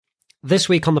This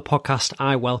week on the podcast,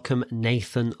 I welcome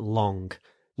Nathan Long.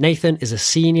 Nathan is a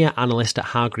senior analyst at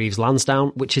Hargreaves Lansdown,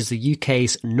 which is the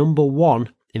UK's #1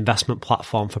 investment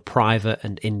platform for private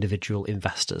and individual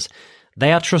investors.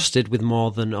 They are trusted with more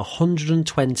than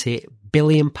 £120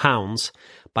 billion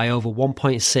by over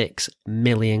 1.6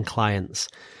 million clients.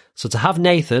 So to have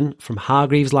Nathan from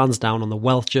Hargreaves Lansdown on the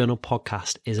Wealth Journal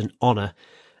podcast is an honour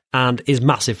and is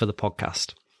massive for the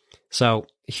podcast. So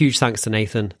huge thanks to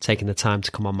Nathan taking the time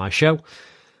to come on my show.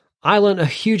 I learned a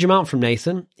huge amount from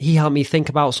Nathan. He helped me think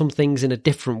about some things in a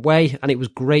different way, and it was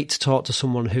great to talk to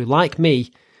someone who, like me,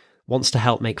 wants to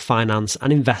help make finance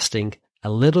and investing a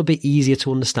little bit easier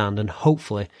to understand and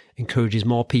hopefully encourages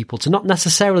more people to not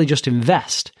necessarily just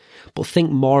invest, but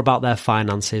think more about their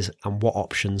finances and what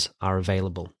options are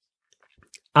available.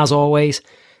 As always,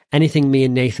 anything me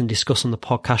and Nathan discuss on the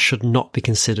podcast should not be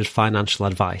considered financial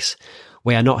advice.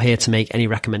 We are not here to make any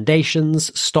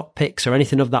recommendations, stock picks, or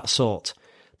anything of that sort.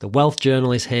 The Wealth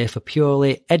Journal is here for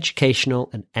purely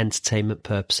educational and entertainment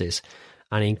purposes,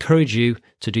 and I encourage you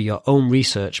to do your own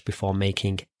research before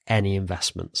making any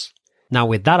investments. Now,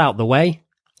 with that out the way,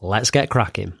 let's get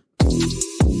cracking.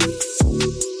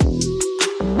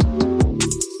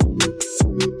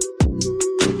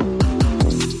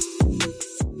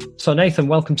 So Nathan,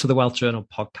 welcome to the Wealth Journal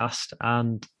podcast.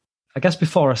 And I guess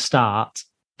before I start,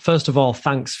 first of all,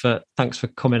 thanks for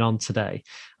coming on today.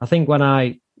 I think when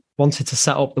I wanted to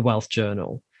set up the Wealth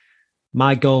Journal,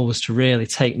 my goal was to really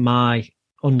take my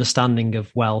understanding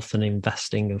of wealth and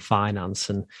investing and finance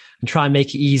and try and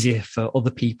make it easier for other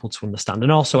people to understand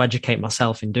and also educate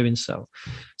myself in doing so.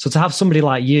 So to have somebody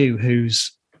like you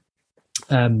who's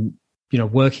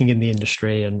working in the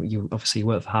industry, and you obviously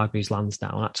work for Hargreaves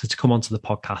Lansdown, actually to come onto the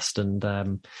podcast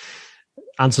and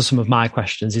answer some of my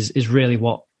questions is really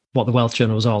what the Wealth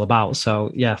Journal is all about.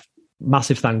 So yeah,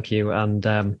 massive thank you. And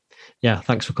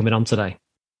thanks for coming on today.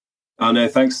 Oh no,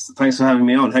 thanks for having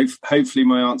me on. Hopefully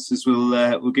my answers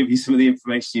will give you some of the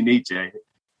information you need, Jay.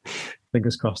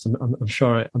 Fingers crossed. I'm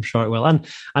sure it will. And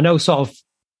I know sort of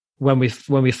when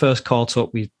we first caught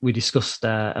up, we discussed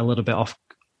a little bit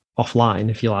offline,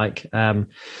 if you like,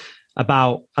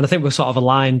 about, and I think we're sort of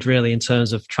aligned really in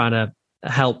terms of trying to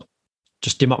help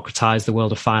just democratize the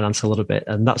world of finance a little bit.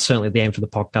 And that's certainly the aim for the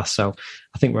podcast. So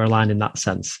I think we're aligned in that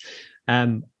sense.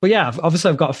 But yeah,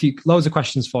 obviously I've got loads of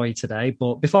questions for you today,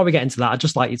 but before we get into that, I'd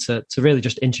just like you to really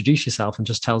just introduce yourself and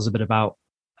just tell us a bit about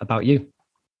you.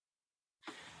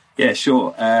 Yeah,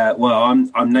 sure.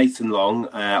 Well, I'm Nathan Long.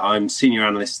 I'm senior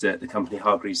analyst at the company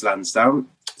Hargreaves Lansdown.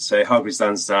 So Hargreaves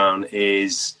Lansdown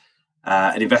is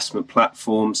an investment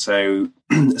platform. So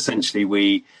essentially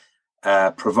we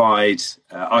provide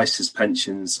ISAs,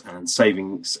 pensions and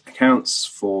savings accounts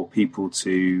for people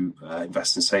to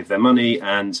invest and save their money.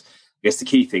 And I guess the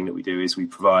key thing that we do is we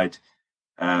provide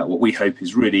what we hope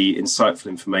is really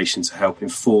insightful information to help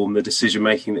inform the decision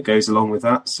making that goes along with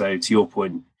that. So to your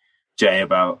point, Jay,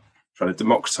 about trying to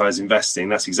democratize investing,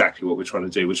 that's exactly what we're trying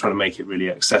to do. We're trying to make it really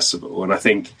accessible. And I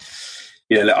think,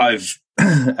 I've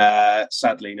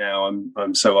sadly now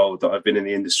I'm so old that I've been in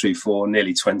the industry for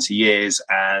nearly 20 years.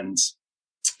 And,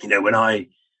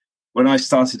 when I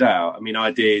started out,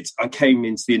 I came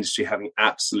into the industry having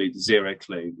absolutely zero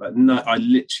clue. I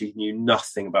literally knew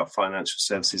nothing about financial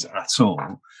services at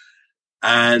all.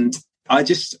 And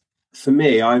it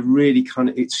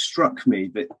struck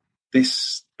me that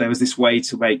there was this way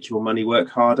to make your money work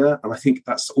harder. And I think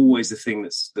that's always the thing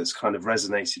that's kind of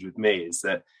resonated with me, is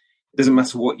that it doesn't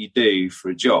matter what you do for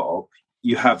a job,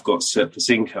 you have got surplus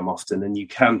income often, and you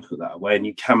can put that away and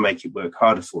you can make it work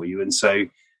harder for you. And so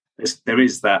there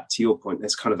is that, to your point,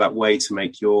 there's kind of that way to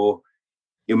make your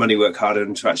money work harder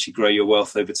and to actually grow your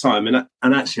wealth over time. And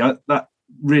actually, that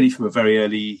really, from a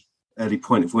very early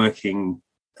point of working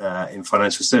in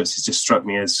financial services, just struck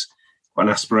me as quite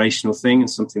an aspirational thing and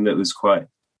something that was quite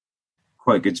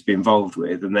good to be involved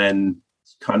with. And then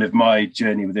kind of my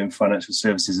journey within financial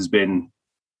services has been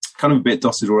kind of a bit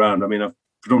dotted around. I've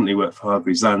predominantly worked for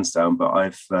Hargreaves Lansdown, but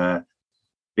I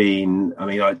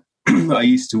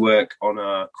used to work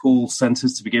on call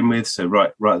centres to begin with. So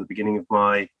right at the beginning of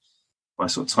my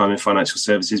sort of time in financial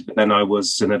services, but then I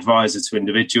was an advisor to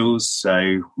individuals.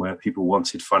 So where people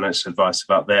wanted financial advice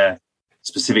about their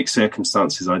specific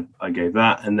circumstances, I gave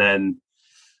that. And then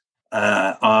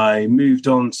I moved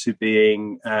on to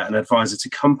being an advisor to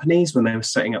companies when they were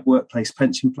setting up workplace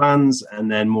pension plans.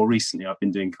 And then more recently, I've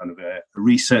been doing kind of a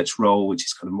research role, which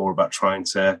is kind of more about trying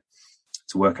to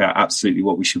work out absolutely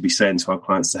what we should be saying to our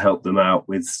clients to help them out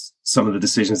with some of the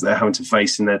decisions they're having to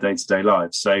face in their day-to-day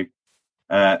lives. So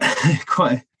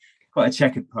quite a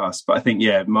checkered past. But I think,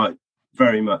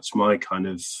 very much my kind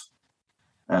of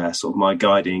sort of my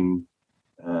guiding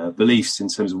beliefs in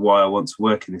terms of why I want to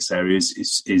work in this area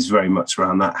is very much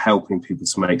around that, helping people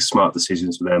to make smart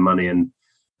decisions with their money and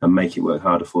make it work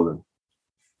harder for them.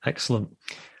 Excellent.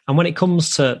 And when it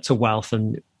comes to wealth,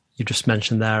 and you just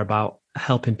mentioned there about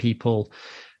helping people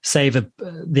save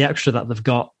the extra that they've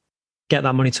got, get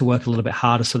that money to work a little bit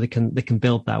harder so they can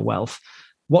build their wealth.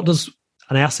 What does,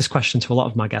 and I ask this question to a lot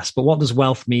of my guests, but what does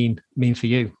wealth mean for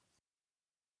you?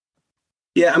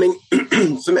 Yeah, I mean,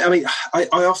 for me, I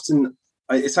often,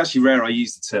 it's actually rare I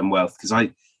use the term wealth, because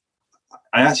I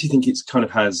actually think it's kind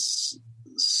of has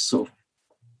sort of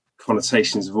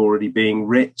connotations of already being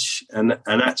rich, and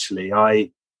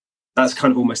actually that's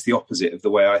kind of almost the opposite of the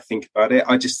way I think about it.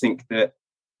 I just think that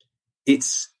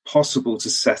it's possible to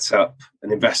set up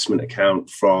an investment account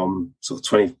from sort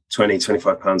of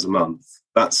 £25 a month.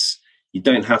 You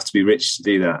don't have to be rich to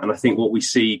do that. And I think what we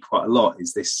see quite a lot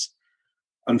is this,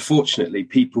 unfortunately,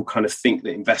 people kind of think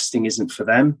that investing isn't for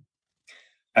them.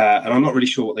 And I'm not really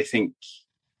sure what they think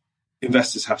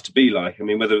investors have to be like. I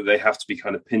mean, whether they have to be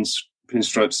kind of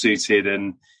pinstripe suited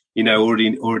and,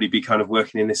 already be kind of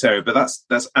working in this area, but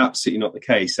that's absolutely not the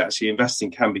case. Actually, investing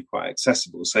can be quite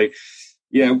accessible. So,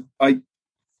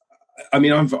 I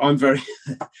mean, I'm very,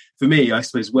 for me, I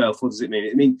suppose, wealth, what does it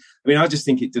mean? I mean, I just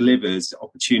think it delivers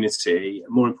opportunity.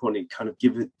 More importantly, kind of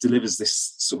delivers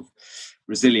this sort of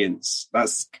resilience.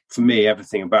 That's, for me,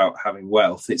 everything about having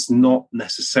wealth. It's not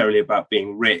necessarily about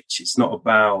being rich. It's not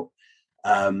about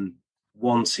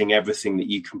wanting everything that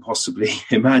you can possibly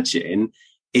imagine.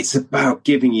 It's about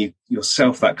giving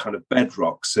yourself that kind of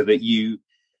bedrock so that you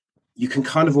can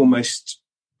kind of almost,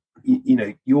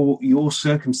 your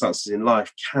circumstances in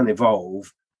life can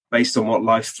evolve based on what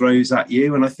life throws at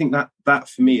you. And I think that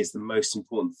for me is the most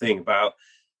important thing about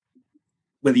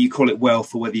whether you call it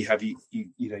wealth or whether you have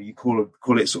you call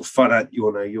it sort of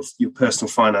your personal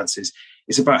finances.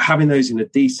 It's about having those in a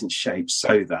decent shape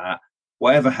so that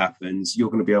whatever happens, you're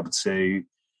going to be able to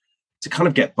kind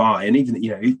of get by. And even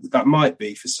that might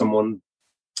be for someone,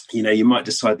 you might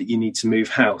decide that you need to move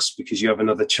house because you have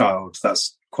another child.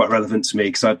 That's quite relevant to me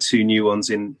because I had 2 new ones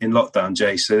in lockdown,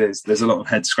 Jay. So there's a lot of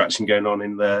head scratching going on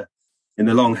in the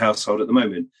Long household at the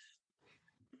moment.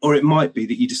 Or it might be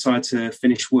that you decide to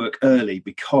finish work early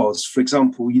because, for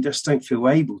example, you just don't feel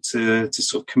able to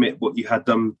sort of commit what you had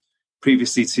done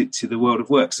previously to the world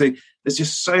of work. So there's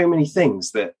just so many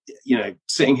things that,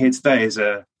 sitting here today as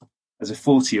a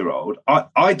 40-year-old,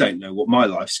 I don't know what my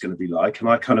life's going to be like. And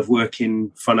I kind of work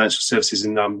in financial services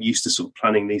and I'm used to sort of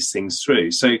planning these things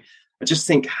through. So I just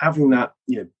think having that,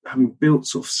 having built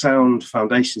sort of sound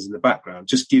foundations in the background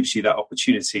just gives you that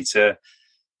opportunity to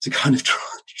kind of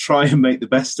try and make the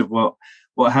best of what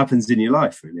happens in your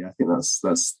life, really. I think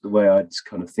that's the way I just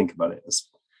kind of think about it. It's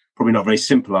probably not a very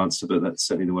simple answer, but that's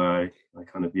certainly the way I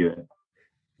kind of view it.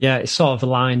 Yeah, it's sort of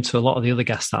aligned to a lot of the other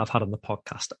guests that I've had on the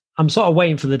podcast. I'm sort of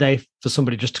waiting for the day for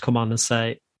somebody just to come on and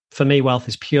say, for me, wealth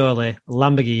is purely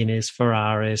Lamborghinis,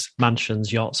 Ferraris,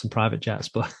 mansions, yachts, and private jets.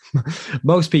 But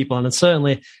most people, and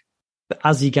certainly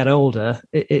as you get older,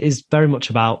 it is very much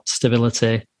about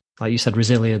stability, like you said,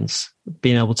 resilience,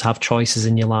 being able to have choices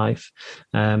in your life,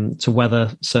 to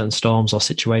weather certain storms or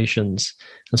situations.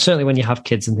 And certainly when you have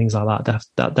kids and things like that,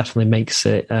 that definitely makes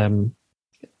it,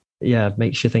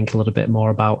 makes you think a little bit more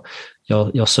about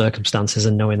your circumstances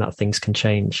and knowing that things can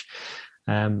change.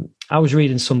 I was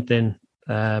reading something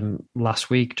last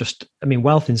week.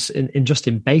 Wealth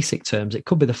in basic terms, it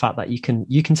could be the fact that you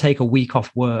can take a week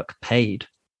off work paid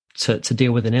to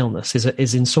deal with an illness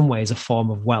is in some ways a form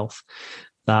of wealth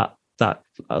that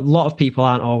a lot of people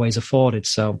aren't always afforded.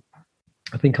 So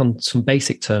I think on some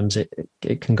basic terms, it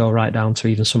can go right down to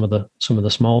even some of the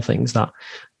small things that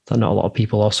not a lot of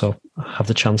people also have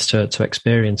the chance to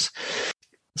experience.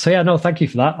 So yeah, no, thank you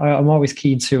for that. I'm always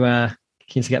keen to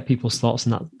get people's thoughts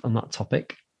on that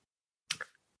topic.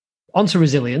 On to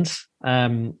resilience. I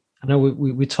know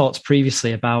we talked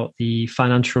previously about the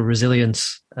financial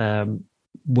resilience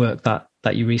work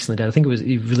that you recently did. I think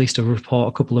you released a report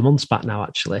a couple of months back now,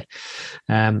 actually.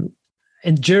 And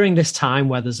during this time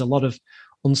where there's a lot of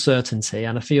uncertainty,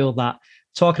 and I feel that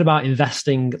talking about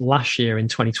investing last year in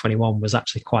 2021 was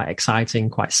actually quite exciting,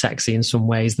 quite sexy in some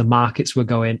ways. The markets were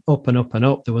going up and up and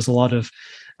up. There was a lot of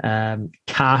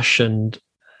cash and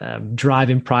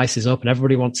driving prices up, and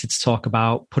everybody wanted to talk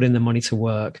about putting the money to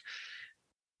work.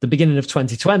 The beginning of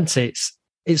 2020,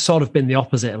 it's sort of been the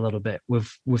opposite a little bit.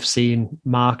 We've seen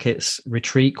markets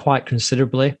retreat quite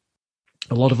considerably.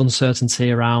 A lot of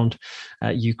uncertainty around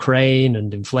Ukraine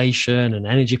and inflation and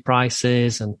energy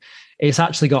prices, and it's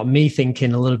actually got me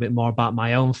thinking a little bit more about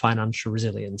my own financial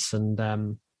resilience, and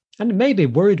it maybe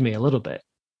worried me a little bit.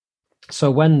 So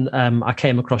when I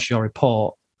came across your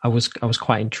report, I was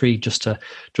quite intrigued just to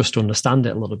understand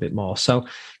it a little bit more. So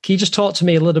can you just talk to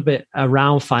me a little bit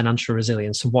around financial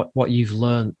resilience and what you've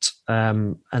learnt,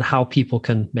 and how people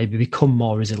can maybe become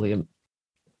more resilient?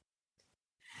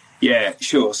 Yeah,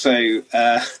 sure. So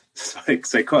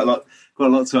quite a lot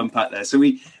to unpack there. So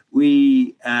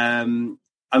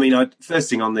first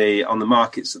thing on the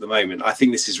markets at the moment, I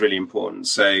think this is really important.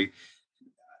 So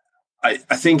I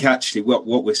think actually what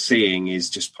we're seeing is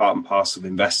just part and parcel of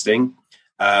investing.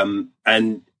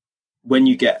 And when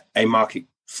you get a market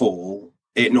fall,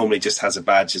 it normally just has a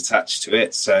badge attached to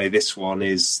it. So this one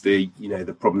is the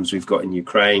problems we've got in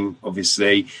Ukraine,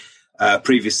 obviously.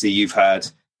 Previously, you've had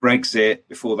Brexit.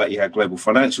 Before that, you had global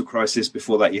financial crisis.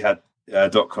 Before that, you had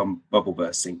dot-com bubble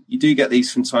bursting. You do get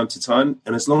these from time to time.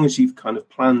 And as long as you've kind of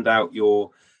planned out your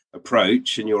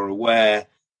approach and you're aware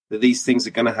that these things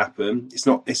are going to happen, it's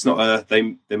not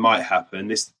they might happen.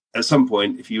 This, at some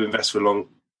point, if you invest for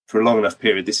a long enough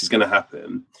period, this is going to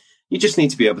happen. You just need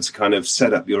to be able to kind of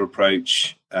set up your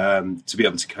approach to be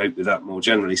able to cope with that more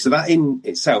generally. So that in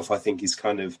itself, I think, is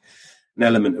kind of an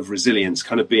element of resilience,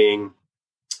 kind of being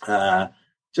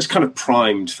just kind of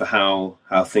primed for how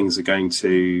things are going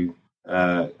to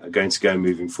go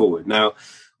moving forward. Now,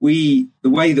 the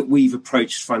way that we've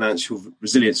approached financial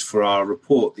resilience for our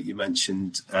report that you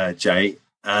mentioned, Jay,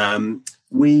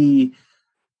 we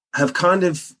have kind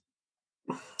of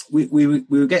we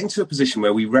were getting to a position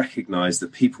where we recognised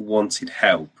that people wanted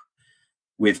help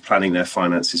with planning their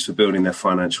finances, for building their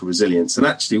financial resilience. And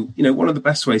actually, one of the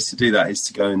best ways to do that is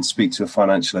to go and speak to a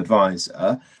financial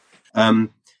advisor.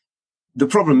 The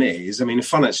problem is, a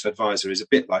financial advisor is a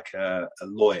bit like a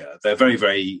lawyer. They're very,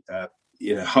 very,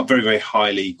 very, very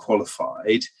highly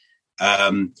qualified,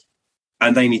 and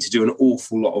they need to do an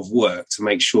awful lot of work to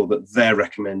make sure that their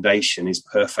recommendation is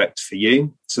perfect for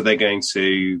you. So they're going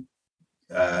to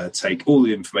take all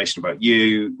the information about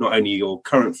you, not only your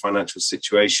current financial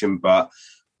situation, but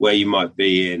where you might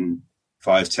be in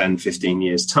 5, 10, 15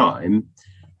 years' time,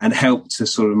 and help to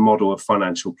sort of model a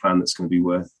financial plan that's going to be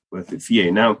worth it for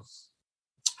you. Now,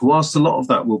 whilst a lot of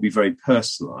that will be very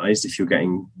personalised if you're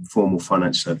getting formal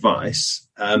financial advice,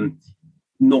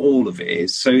 not all of it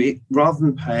is. So rather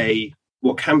than pay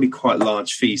what can be quite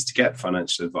large fees to get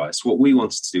financial advice, what we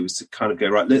wanted to do was to kind of go,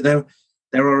 right, look,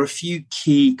 there are a few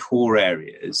key core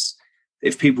areas.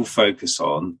 If people focus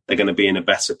on, they're going to be in a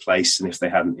better place than if they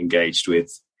hadn't engaged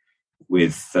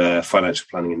with financial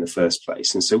planning in the first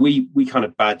place. And so we kind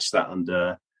of badged that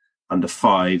under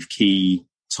 5 key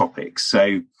topics.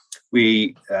 So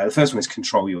the first one is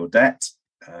control your debt.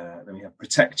 Then we have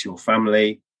protect your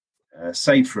family,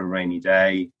 save for a rainy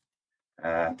day,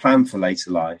 plan for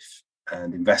later life,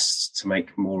 and invest to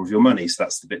make more of your money. So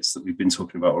that's the bits that we've been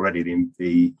talking about already,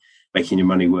 the making your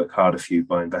money work harder for you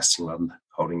by investing rather than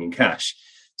holding in cash.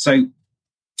 So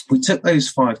we took those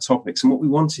 5 topics, and what we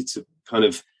wanted to kind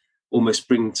of almost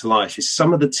bring to life is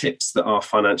some of the tips that our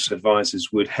financial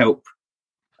advisors would help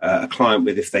a client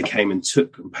with if they came and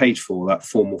took and paid for that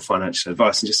formal financial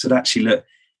advice, and just said, actually, look,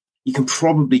 you can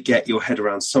probably get your head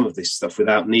around some of this stuff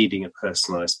without needing a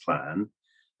personalised plan,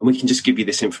 and we can just give you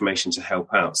this information to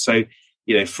help out. So,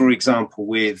 for example,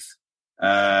 with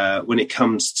when it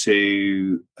comes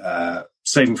to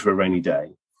saving for a rainy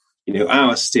day,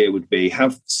 our steer would be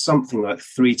have something like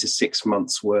 3 to 6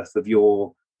 months worth of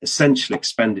your essential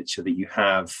expenditure that you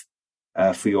have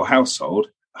for your household.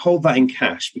 Hold that in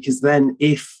cash, because then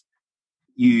if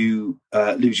you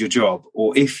lose your job,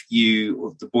 or if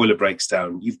the boiler breaks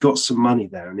down, you've got some money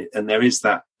there, and there is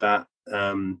that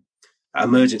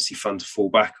emergency fund to fall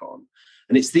back on.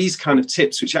 And it's these kind of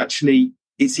tips which actually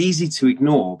it's easy to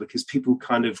ignore, because people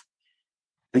kind of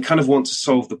want to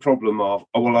solve the problem of,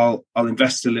 I'll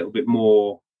invest a little bit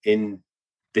more in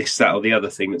this, that, or the other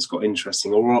thing that's got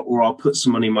interesting, or I'll put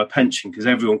some money in my pension because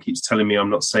everyone keeps telling me I'm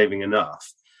not saving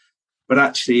enough. But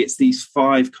actually, it's these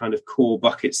 5 kind of core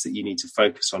buckets that you need to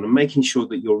focus on, and making sure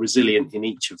that you're resilient in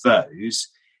each of those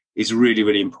is really,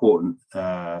 really important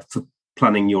for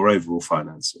planning your overall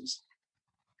finances.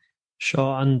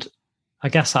 Sure. And I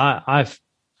guess I've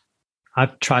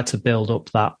tried to build up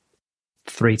that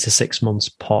 3 to 6 months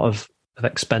pot of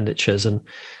expenditures. And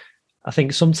I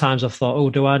think sometimes I've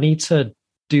thought, do I need to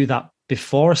do that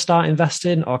before I start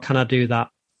investing, or can I do that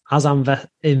as I'm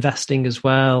investing as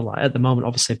well? Like at the moment,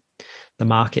 obviously, the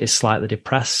market is slightly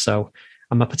depressed, so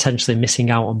am I potentially missing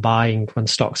out on buying when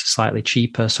stocks are slightly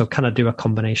cheaper? So can I do a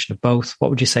combination of both? What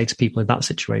would you say to people in that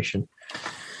situation?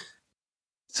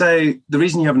 So the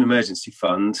reason you have an emergency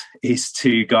fund is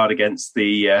to guard against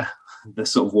the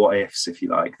sort of what ifs, if you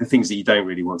like, the things that you don't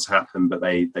really want to happen, but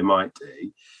they might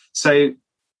do. So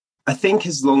I think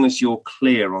as long as you're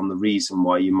clear on the reason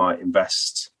why you might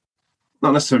invest,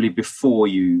 not necessarily before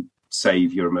you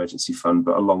save your emergency fund,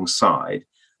 but alongside,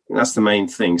 I think that's the main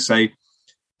thing. So,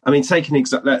 I mean, take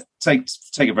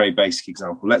a very basic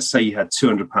example. Let's say you had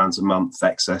 £200 a month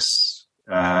excess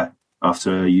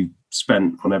after you've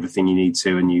spent on everything you need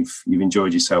to, and you've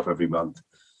enjoyed yourself every month.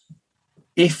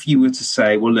 If you were to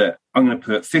say, well, look, I'm going to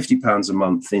put £50 a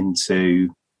month into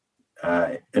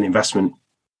an investment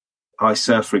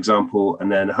ISA, for example,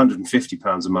 and then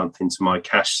 £150 a month into my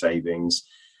cash savings,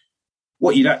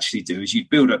 what you'd actually do is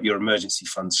you'd build up your emergency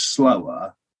fund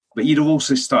slower, but you'd have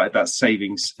also started that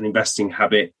savings and investing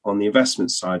habit on the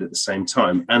investment side at the same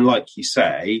time. And like you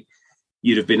say,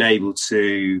 you'd have been able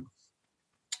to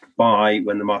buy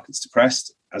when the market's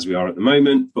depressed, as we are at the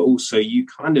moment, but also you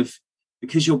kind of,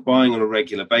 because you're buying on a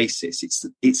regular basis,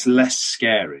 it's less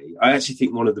scary. I actually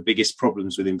think one of the biggest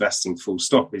problems with investing full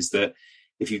stop is that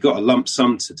if you've got a lump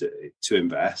sum to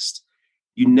invest,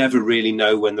 you never really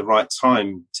know when the right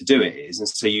time to do it is. And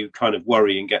so you kind of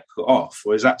worry and get put off.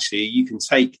 Whereas actually you can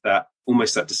take that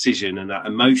decision and that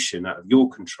emotion out of your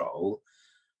control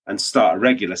and start a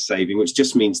regular saving, which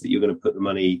just means that you're going to put the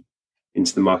money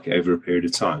into the market over a period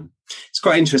of time. It's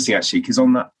quite interesting, actually, because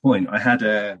on that point,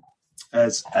 I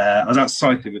was out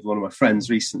cycling with one of my friends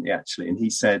recently, actually, and he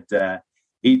said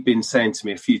he'd been saying to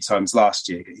me a few times last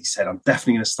year, he said, I'm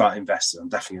definitely going to start investing.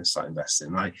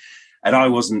 And I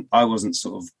wasn't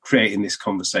sort of creating this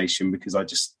conversation because I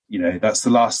just, that's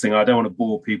the last thing. I don't want to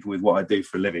bore people with what I do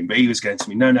for a living. But he was going to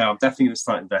me, no, I'm definitely going to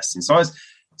start investing. So I was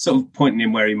sort of pointing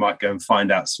him where he might go and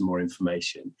find out some more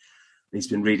information. He's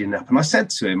been reading up. And I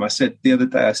said to him, the other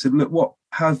day, look,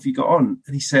 how have you got on?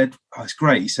 And he said, oh, it's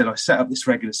great. He said, I set up this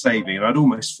regular saving and I'd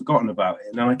almost forgotten about it.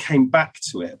 And then I came back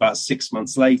to it about 6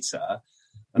 months later.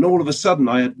 And all of a sudden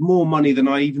I had more money than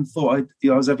I even thought I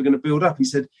was ever going to build up. He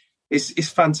said, it's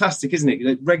fantastic, isn't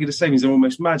it? Regular savings are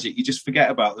almost magic. You just forget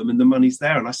about them and the money's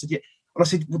there. And I said, yeah. And I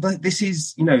said, well, this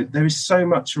is, there is so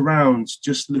much around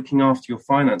just looking after your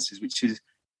finances, which is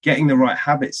getting the right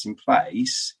habits in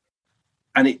place.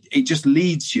 And it just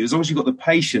leads you, as long as you've got the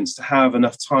patience to have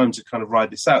enough time to kind of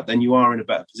ride this out, then you are in a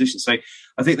better position. So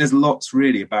I think there's lots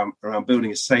really around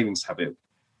building a savings habit,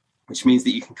 which means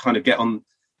that you can kind of get on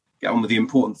with the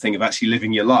important thing of actually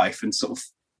living your life and sort of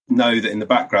know that in the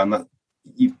background that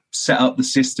you've set up the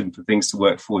system for things to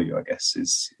work for you, I guess,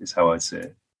 is how I'd say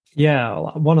it. Yeah,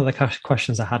 one of the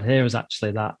questions I had here was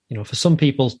actually that, for some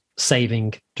people,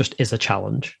 saving just is a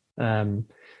challenge,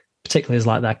 particularly as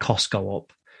like their costs go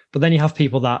up. But then you have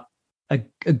people that are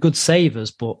good savers,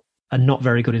 but are not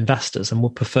very good investors and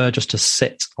would prefer just to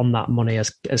sit on that money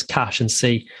as cash and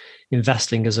see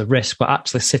investing as a risk, but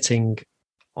actually sitting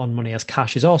on money as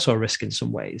cash is also a risk in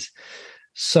some ways.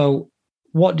 So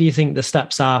what do you think the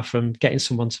steps are from getting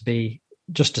someone to be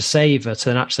just a saver to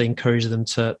then actually encourage them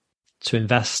to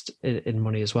invest in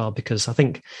money as well? Because I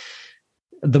think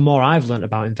the more I've learned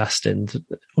about investing,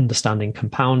 understanding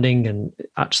compounding and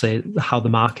actually how the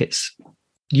markets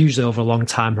usually over a long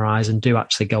time horizon do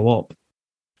actually go up,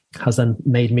 has then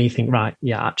made me think, right,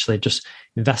 yeah, actually just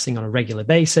investing on a regular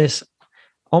basis,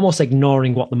 almost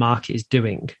ignoring what the market is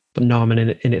doing, but no, I'm in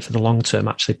it for the long term,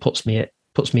 actually puts me at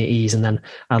ease and then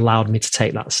allowed me to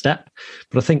take that step.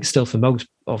 But I think still for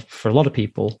a lot of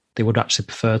people, they would actually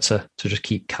prefer to just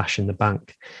keep cash in the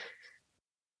bank.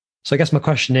 So I guess my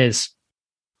question is,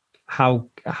 how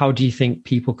do you think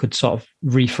people could sort of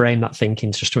reframe that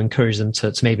thinking just to encourage them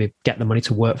to maybe get the money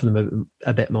to work for them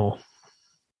a bit more?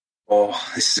 Oh,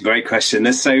 this is a great question.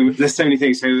 There's so many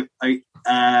things. So I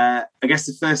guess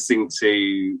the first thing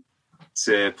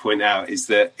to point out is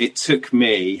that it took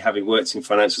me, having worked in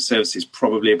financial services,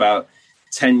 probably about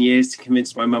 10 years to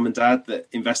convince my mum and dad that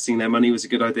investing their money was a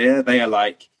good idea. They are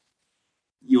like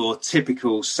your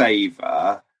typical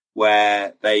saver,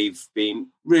 where they've been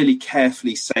really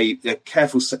carefully saved. They're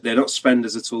careful. They're not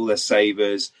spenders at all. They're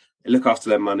savers. They look after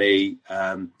their money,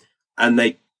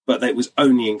 but it was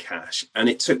only in cash. And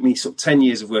it took me sort of 10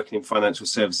 years of working in financial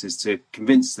services to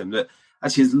convince them that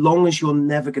actually, as long as you're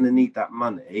never going to need that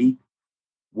money,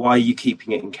 why are you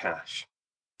keeping it in cash?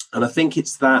 And I think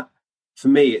it's that, for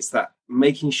me, it's that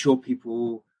making sure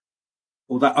people,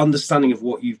 or that understanding of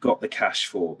what you've got the cash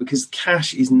for, because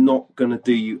cash is not going to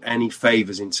do you any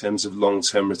favors in terms of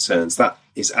long-term returns. That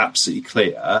is absolutely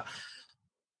clear.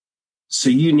 So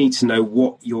you need to know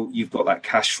what you've got that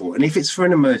cash for. And if it's for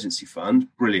an emergency fund,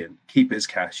 brilliant. Keep it as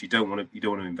cash. You don't want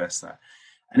to invest that.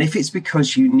 And if it's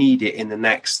because you need it in the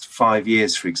next 5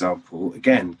 years, for example,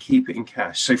 again, keep it in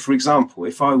cash. So, for example,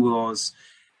 if I was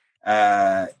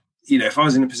if I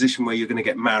was in a position where you're going to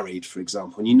get married, for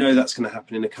example, and you know that's going to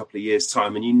happen in a couple of years'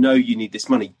 time, and you know you need this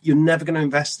money, you're never going to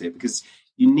invest it because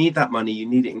you need that money, you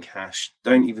need it in cash.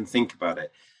 Don't even think about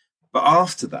it. But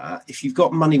after that, if you've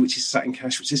got money which is sat in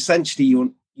cash, which essentially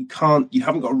you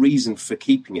haven't got a reason for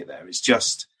keeping it there. It's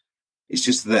just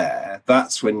there.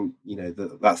 That's when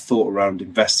that thought around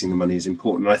investing the money is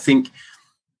important. And I think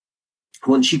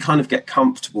once you kind of get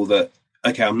comfortable that,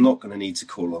 okay, I'm not going to need to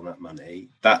call on that money.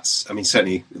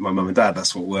 Certainly with my mum and dad,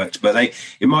 that's what worked. But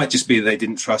it might just be that they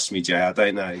didn't trust me, Jay. I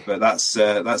don't know. But that's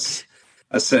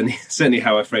certainly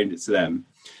how I framed it to them.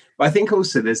 But I think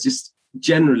also there's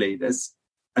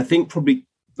I think probably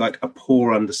like a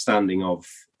poor understanding of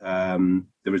the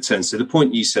return. So the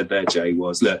point you said there, Jay,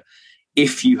 was, look,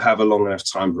 if you have a long enough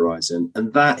time horizon,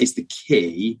 and that is the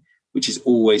key, which is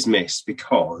always missed,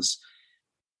 because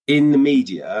in the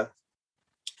media,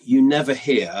 you never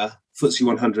hear FTSE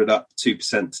 100 up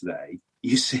 2% today.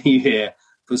 You hear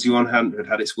FTSE 100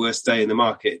 had its worst day in the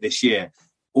market this year.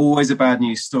 Always a bad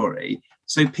news story.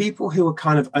 So people who are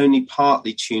kind of only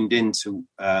partly tuned into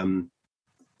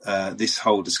this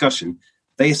whole discussion,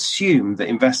 they assume that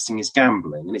investing is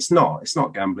gambling, and it's not. It's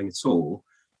not gambling at all.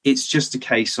 It's just a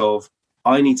case of,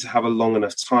 I need to have a long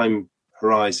enough time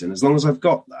horizon. As long as I've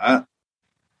got that,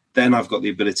 then I've got the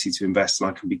ability to invest, and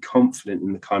I can be confident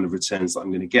in the kind of returns that I'm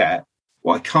going to get.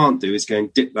 What I can't do is go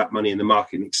and dip that money in the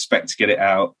market and expect to get it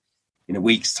out in a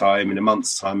week's time, in a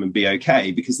month's time, and be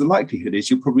okay, because the likelihood is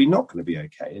you're probably not going to be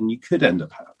okay, and you could end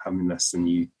up having less than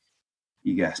you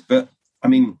guess. But I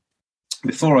mean,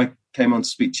 before I came on to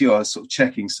speak to you, I was sort of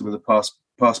checking some of the past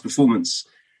performance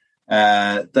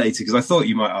data, because I thought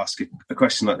you might ask a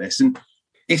question like this. And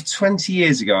if 20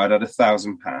 years ago I'd had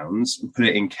 £1,000 and put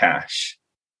it in cash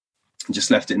and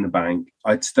just left it in the bank,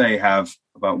 I'd today have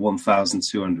about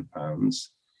 £1,200.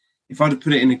 If I'd have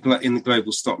put it in the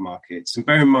global stock markets, and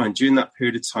bear in mind, during that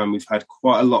period of time, we've had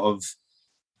quite a lot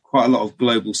of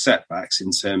global setbacks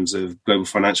in terms of global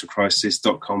financial crisis,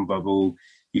 dot-com bubble,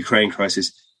 Ukraine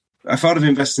crisis. If I'd have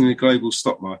invested in a global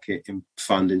stock market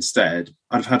fund instead,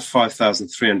 I'd have had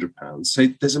 £5,300. So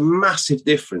there's a massive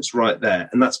difference right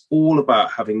there. And that's all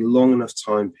about having long enough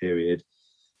time period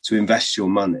to invest your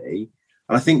money.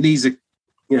 And I think these are,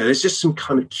 there's just some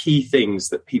kind of key things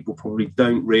that people probably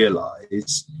don't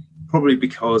realise, probably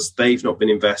because they've not been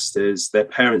investors, their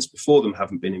parents before them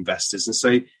haven't been investors. And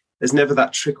so there's never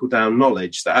that trickle-down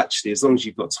knowledge that actually, as long as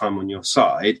you've got time on your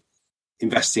side,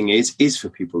 investing is for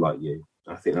people like you.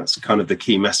 I think that's kind of the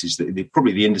key message that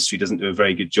probably the industry doesn't do a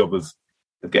very good job of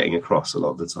getting across a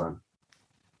lot of the time.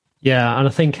 Yeah, and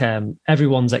I think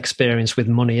everyone's experience with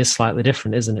money is slightly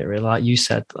different, isn't it? Really, like you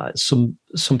said, like some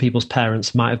people's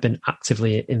parents might have been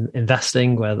actively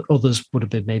investing, where others would have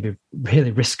been maybe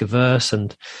really risk averse,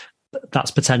 and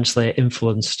that's potentially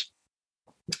influenced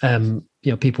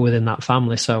people within that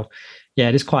family. So yeah,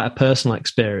 it is quite a personal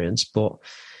experience, but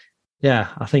yeah,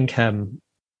 I think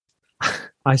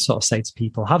I sort of say to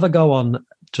people, have a go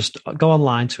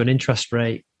online to an interest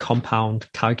rate compound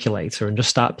calculator and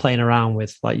just start playing around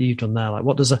with, like you've done there. Like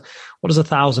what does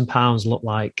 £1,000 look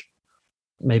like,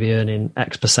 maybe earning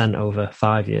X percent over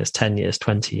 5 years, 10 years,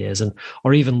 20 years,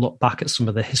 or even look back at some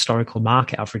of the historical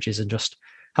market averages and just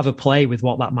have a play with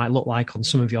what that might look like on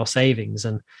some of your savings.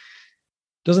 And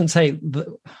doesn't take,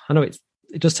 I know it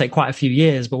does take quite a few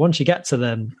years, but once you get to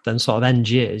them sort of end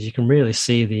years, you can really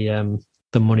see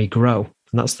the money grow.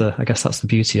 And I guess that's the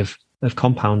beauty of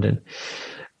compounding.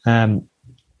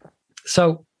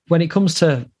 So when it comes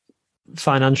to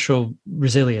financial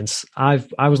resilience, I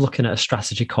was looking at a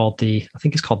strategy called I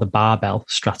think it's called the barbell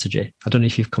strategy. I don't know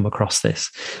if you've come across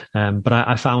this, but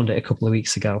I found it a couple of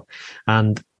weeks ago.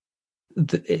 And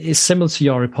it's similar to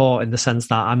your report in the sense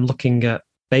that I'm looking at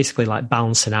basically like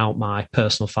balancing out my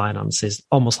personal finances,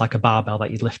 almost like a barbell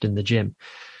that you lift in the gym.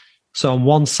 So on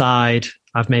one side,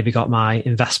 I've maybe got my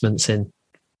investments in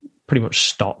pretty much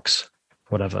stocks,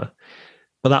 whatever,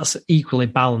 but that's equally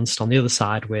balanced on the other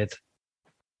side with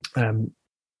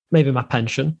maybe my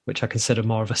pension, which I consider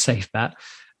more of a safe bet,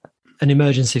 an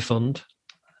emergency fund,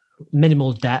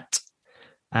 minimal debt,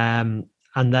 and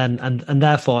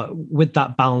therefore with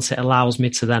that balance, it allows me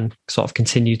to then sort of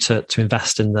continue to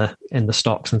invest in the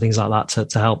stocks and things like that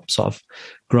to help sort of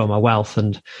grow my wealth.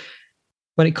 And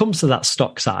when it comes to that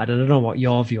stock side, and I don't know what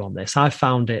your view on this, I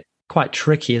found it quite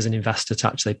tricky as an investor to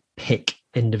actually pick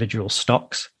individual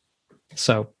stocks.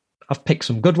 So I've picked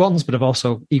some good ones, but I've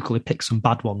also equally picked some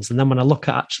bad ones. And then when I look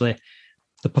at actually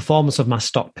the performance of my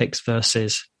stock picks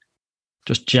versus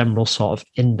just general sort of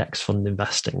index fund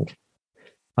investing,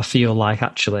 I feel like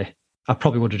actually I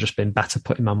probably would have just been better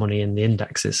putting my money in the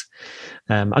indexes.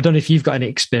 I don't know if you've got any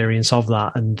experience of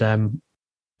that, and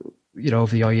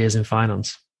over your years in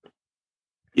finance?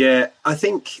 Yeah, I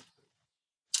think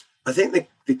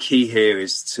the key here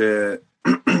is to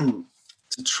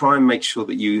to try and make sure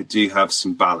that you do have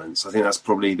some balance. I think that's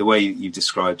probably the way you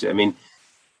described it. I mean,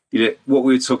 what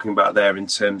we were talking about there in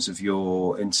terms of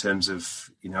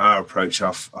our approach,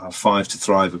 our 5 to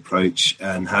Thrive approach,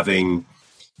 and having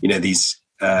these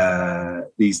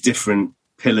different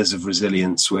pillars of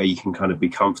resilience where you can kind of be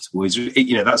comfortable is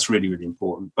that's really, really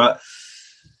important. But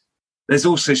there's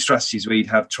also strategies where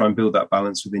you'd try and build that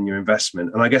balance within your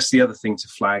investment. And I guess the other thing to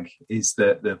flag is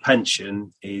that the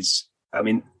pension is,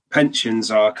 pensions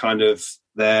are kind of,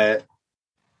 they're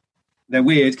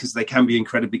weird because they can be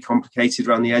incredibly complicated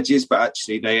around the edges, but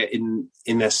actually they're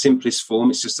in their simplest form,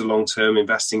 it's just a long-term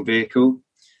investing vehicle.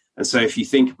 And so if you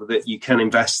think of it, you can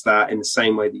invest that in the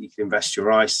same way that you can invest your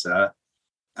ISA.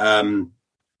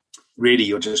 Really,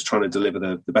 you're just trying to deliver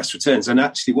the best returns. And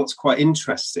actually what's quite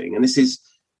interesting, and this is,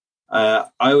 I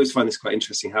always find this quite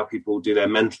interesting, how people do their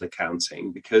mental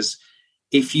accounting, because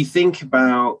if you think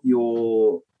about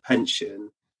your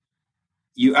pension,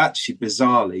 you actually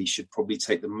bizarrely should probably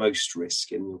take the most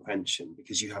risk in your pension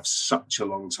because you have such a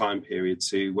long time period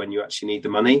to when you actually need the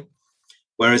money.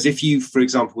 Whereas if you, for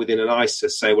example, within an ISA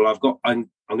say, well, I'm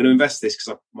going to invest this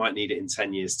because I might need it in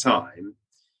 10 years time,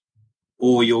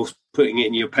 or you're putting it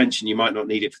in your pension, you might not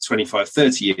need it for 25,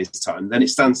 30 years time, then it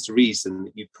stands to reason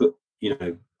that you put,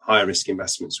 higher risk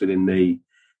investments within the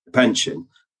pension.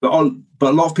 But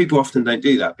a lot of people often don't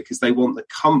do that because they want the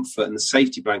comfort and the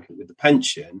safety blanket with the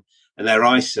pension, and their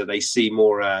ISA they see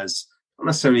more as not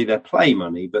necessarily their play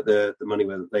money, but the money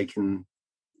where they can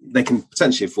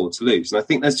potentially afford to lose. And I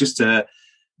think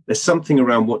there's something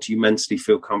around what do you mentally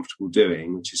feel comfortable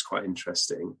doing, which is quite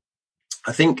interesting.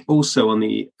 I think also on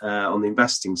the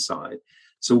investing side,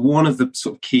 so one of the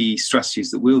sort of key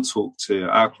strategies that we'll talk to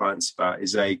our clients about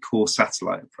is a core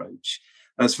satellite approach.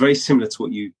 That's very similar to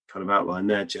what you kind of outlined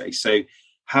there, Jay. So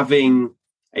having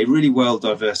a really well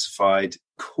diversified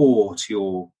core to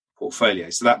your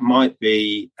portfolio. So that might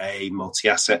be a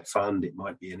multi-asset fund. It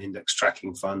might be an index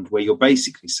tracking fund where you're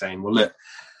basically saying, well, look,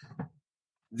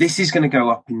 this is going to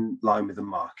go up in line with the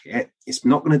market. It's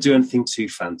not going to do anything too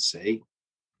fancy,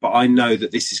 but I know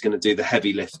that this is going to do the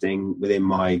heavy lifting within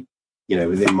my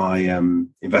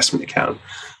investment account.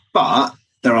 But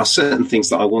there are certain things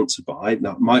that I want to buy.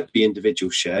 That might be individual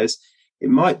shares. It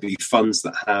might be funds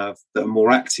that are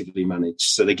more actively managed.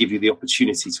 So they give you the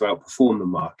opportunity to outperform the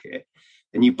market.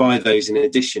 And you buy those in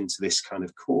addition to this kind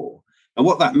of core. And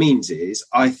what that means is,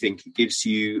 I think it gives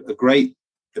you a great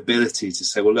ability to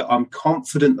say, well, look, I'm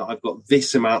confident that I've got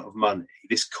this amount of money,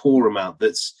 this core amount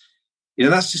that's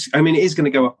just, it is going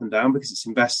to go up and down because it's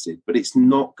invested, but it's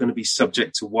not going to be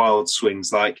subject to wild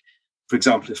swings. Like, for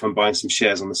example, if I'm buying some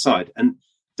shares on the side. And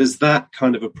does that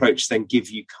kind of approach then give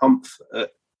you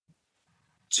comfort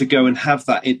to go and have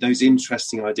those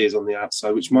interesting ideas on the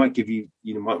outside, which might give you,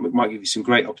 might give you some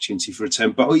great opportunity for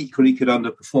return, but equally could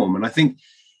underperform? And I think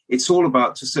it's all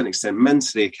about, to a certain extent,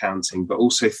 mentally accounting, but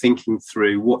also thinking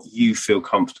through what you feel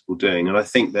comfortable doing. And I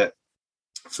think that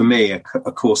for me, a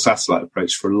core satellite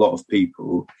approach for a lot of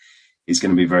people is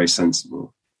going to be very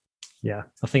sensible. Yeah,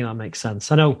 I think that makes sense.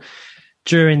 I know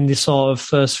during the sort of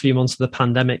first few months of the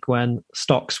pandemic when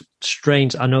stocks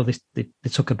I know they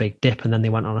took a big dip and then they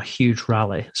went on a huge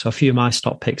rally. So a few of my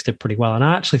stock picks did pretty well. And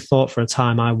I actually thought for a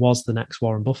time I was the next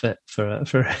Warren Buffett for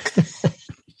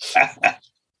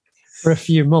for a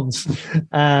few months.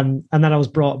 And then I was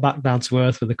brought back down to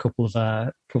earth with a couple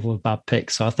of bad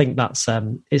picks. So I think that's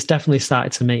it's definitely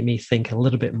started to make me think a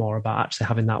little bit more about actually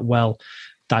having that well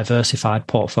diversified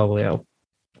portfolio.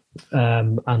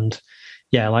 And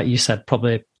yeah, like you said,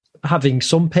 probably having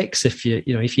some picks if you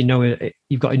know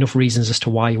you've got enough reasons as to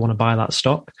why you want to buy that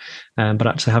stock, but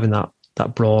actually having that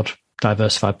broad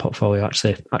diversified portfolio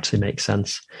actually makes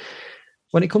sense.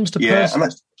 When it comes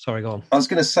to sorry, go on. I was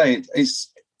going to say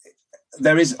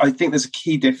I think there's a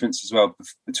key difference as well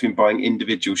between buying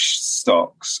individual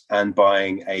stocks and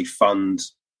buying a fund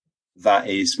that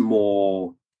is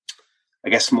more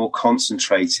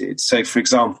concentrated. So, for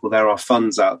example, there are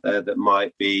funds out there that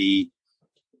might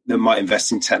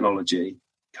invest in technology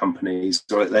companies,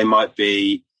 or they might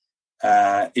be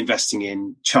investing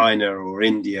in China or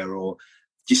India, or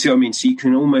do you see what I mean? So you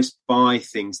can almost buy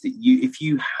things that if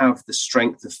you have the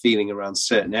strength of feeling around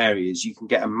certain areas, you can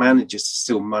get a manager to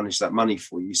still manage that money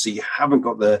for you. So you haven't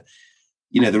got the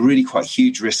really quite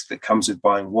huge risk that comes with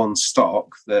buying one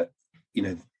stock that,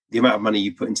 the amount of money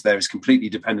you put into there is completely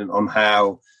dependent on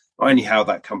not only how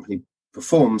that company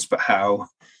performs, but how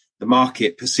the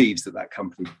market perceives that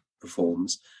company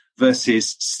performs,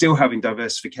 versus still having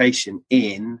diversification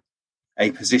in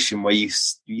a position where you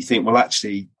think, well,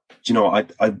 actually, do you know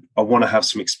what? I want to have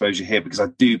some exposure here because I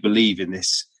do believe in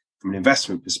this from an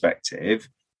investment perspective,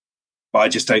 but I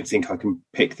just don't think I can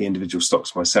pick the individual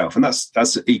stocks myself. And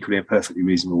that's equally a perfectly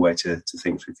reasonable way to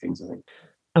think through things, I think.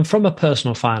 And from a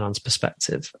personal finance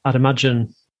perspective, I'd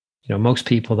imagine, most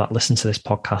people that listen to this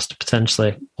podcast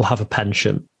potentially will have a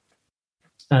pension.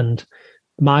 And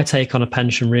my take on a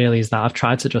pension really is that I've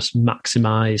tried to just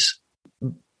maximize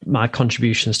my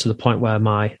contributions to the point where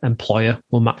my employer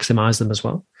will maximize them as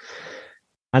well.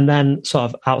 And then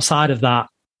sort of outside of that,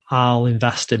 I'll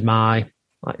invest in my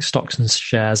stocks and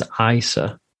shares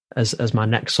ISA as my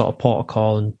next sort of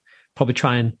protocol, and probably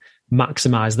try and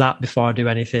maximize that before I do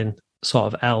anything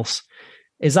sort of else.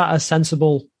 Is that a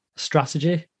sensible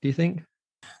strategy, do you think?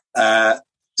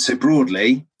 So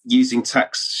broadly, using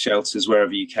tax shelters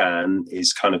wherever you can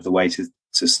is kind of the way to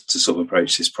sort of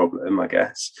approach this problem, I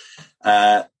guess.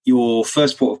 Your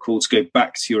first port of call to go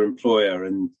back to your employer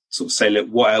and sort of say, look,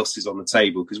 what else is on the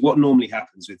table? Because what normally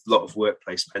happens with a lot of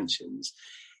workplace pensions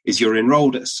is you're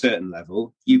enrolled at a certain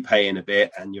level, you pay in a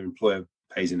bit and your employer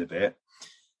pays in a bit.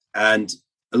 And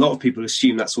a lot of people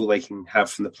assume that's all they can have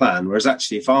from the plan. Whereas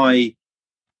actually, if I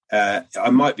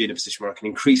might be in a position where I can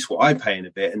increase what I pay in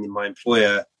a bit and then my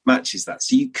employer matches that.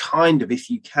 So you kind of, if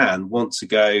you can, want to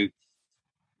go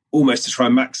almost to try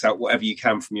and max out whatever you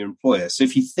can from your employer. So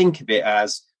if you think of it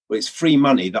as, well, it's free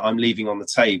money that I'm leaving on the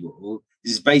table,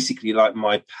 this is basically like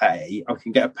my pay. I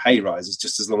can get a pay rise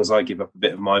just as long as I give up a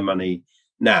bit of my money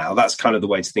now. That's kind of the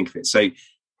way to think of it. So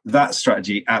that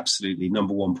strategy, absolutely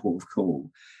number one port of call.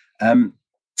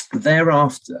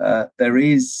 Thereafter,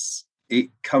 it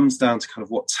comes down to kind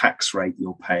of what tax rate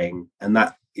you're paying. And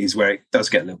that is where it does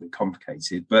get a little bit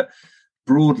complicated. But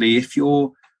broadly,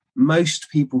 most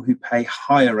people who pay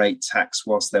higher rate tax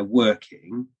whilst they're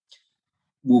working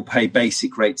will pay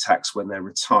basic rate tax when they're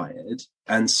retired.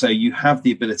 And so you have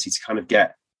the ability to kind of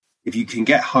if you can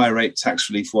get higher rate tax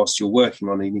relief whilst you're working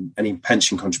on any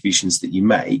pension contributions that you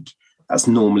make, that's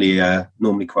normally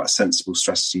quite a sensible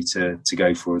strategy to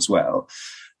go for as well.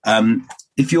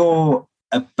 If you're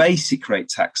a basic rate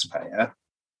taxpayer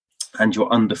and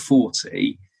you're under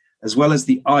 40, as well as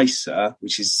the ISA,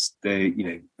 which is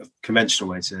the a conventional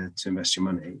way to invest your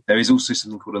money, there is also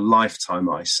something called a lifetime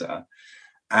ISA.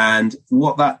 And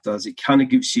what that does, it kind of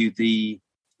gives you the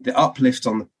uplift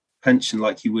on the pension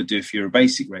like you would do if you're a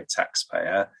basic rate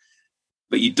taxpayer,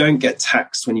 but you don't get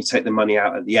taxed when you take the money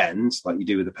out at the end like you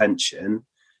do with a pension.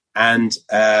 And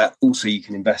also you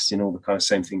can invest in all the kind of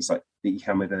same things like that you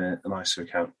can with an ISA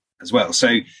account as well.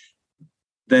 So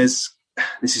this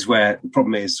is where the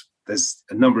problem is. There's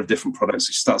a number of different products,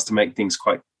 which starts to make things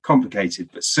quite complicated,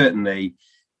 but certainly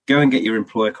go and get your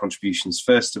employer contributions.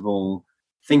 First of all,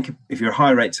 if you're a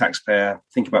high rate taxpayer,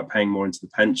 think about paying more into the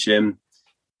pension.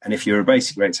 And if you're a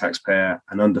basic rate taxpayer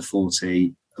and under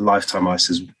 40, a lifetime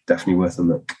ISA is definitely worth a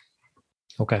look.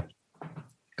 Okay,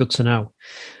 good to know.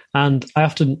 And a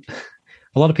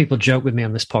lot of people joke with me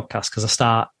on this podcast because I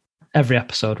start every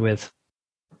episode with,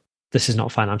 this is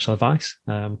not financial advice,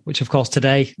 which of course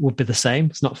today would be the same.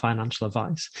 It's not financial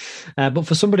advice. But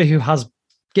for somebody who has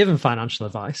given financial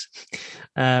advice,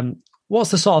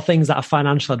 what's the sort of things that a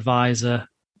financial advisor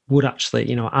would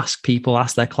actually, ask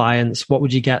their clients? What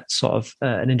would you get sort of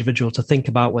an individual to think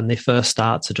about when they first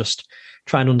start to just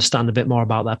try and understand a bit more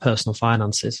about their personal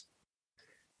finances?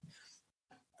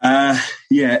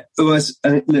 Yeah, this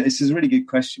is a really good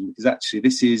question because actually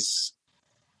this is...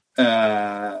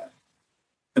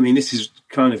 this is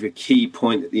kind of a key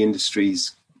point that the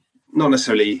industry's not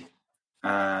necessarily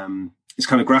is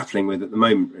kind of grappling with at the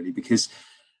moment, really, because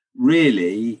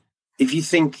really, if you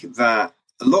think that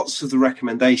lots of the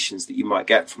recommendations that you might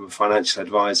get from a financial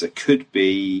advisor could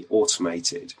be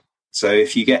automated. So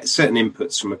if you get certain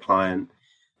inputs from a client,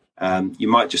 you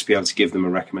might just be able to give them a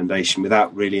recommendation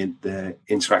without really the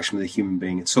interaction with a human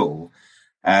being at all.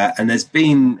 And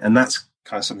that's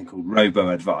kind of something called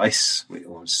robo-advice,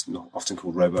 or it's not often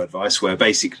called robo-advice, where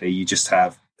basically you just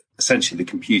have, essentially the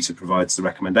computer provides the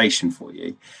recommendation for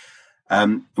you.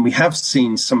 And we have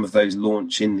seen some of those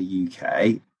launch in the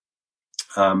UK,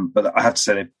 but I have to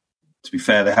say, to be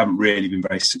fair, they haven't really been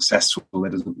very successful.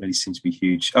 There doesn't really seem to be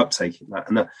huge uptake in that.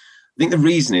 And I think the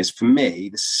reason is, for me,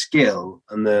 the skill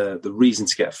and the reason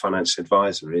to get a financial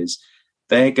advisor is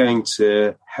they're going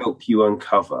to help you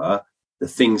uncover the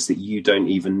things that you don't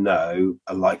even know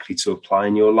are likely to apply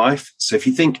in your life. So if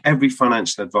you think every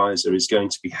financial advisor is going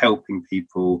to be helping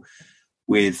people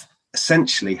with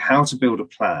essentially how to build a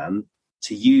plan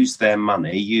to use their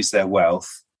money, use their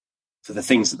wealth for the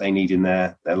things that they need in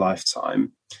their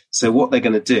lifetime, So what they're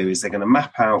going to do is they're going to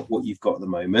map out what you've got at the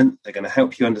moment. They're going to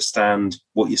help you understand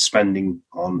what you're spending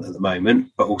on at the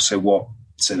moment, but also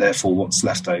therefore what's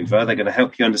left over. They're going to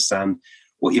help you understand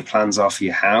what your plans are for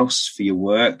your house, for your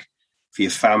work, for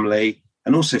your family,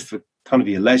 and also for kind of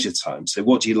your leisure time. So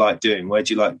what do you like doing? Where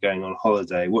do you like going on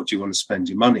holiday? What do you want to spend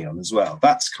your money on as well?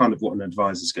 That's kind of what an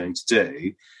advisor is going to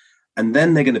do. And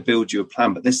then they're going to build you a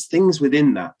plan. But there's things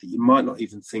within that you might not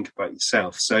even think about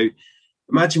yourself. So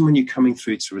imagine when you're coming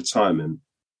through to retirement,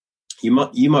 you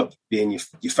might be in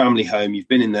your family home. You've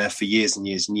been in there for years and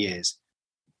years and years.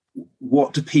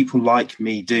 What do people like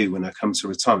me do when I come to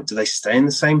retirement? Do they stay in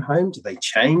the same home? Do they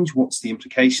change? What's the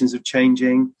implications of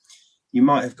changing? You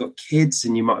might have got kids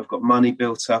and you might have got money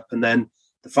built up, and then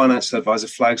the financial advisor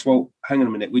flags, well, hang on a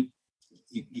minute,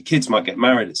 your kids might get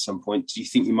married at some point. Do you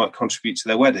think you might contribute to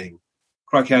their wedding?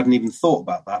 Crikey, I hadn't even thought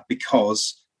about that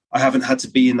because I haven't had to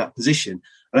be in that position.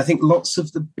 And I think lots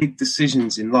of the big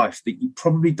decisions in life that you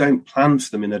probably don't plan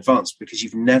for them in advance because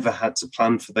you've never had to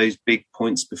plan for those big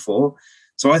points before.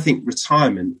 So I think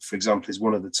retirement, for example, is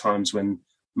one of the times when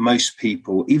most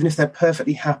people, even if they're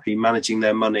perfectly happy managing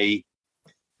their money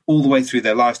all the way through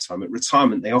their lifetime, at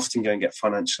retirement, they often go and get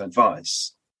financial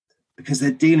advice because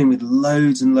they're dealing with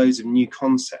loads and loads of new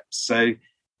concepts. So it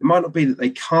might not be that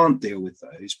they can't deal with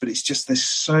those, but it's just there's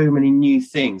so many new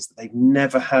things that they've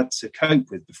never had to cope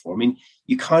with before. I mean,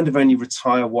 you kind of only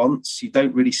retire once. You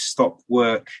don't really stop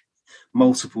work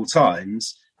multiple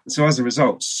times. And so as a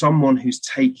result, someone who's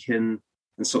taken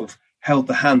and sort of held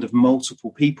the hand of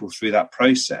multiple people through that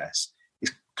process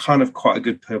is kind of quite a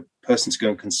good person to go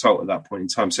and consult at that point in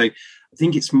time. So I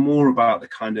think it's more about the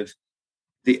kind of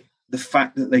the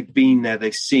fact that they've been there,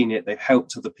 they've seen it, they've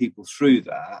helped other people through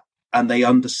that, and they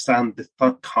understand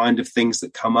the kind of things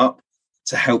that come up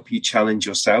to help you challenge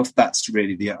yourself. That's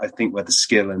really I think where the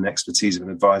skill and expertise of an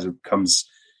advisor comes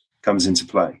into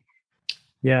play.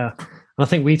 Yeah. And I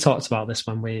think we talked about this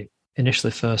when we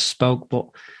initially first spoke, but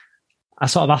I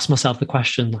sort of asked myself the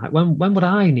question, like, when would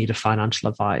I need a financial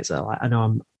advisor? Like, I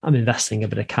know I'm investing a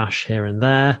bit of cash here and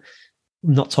there.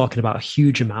 I'm not talking about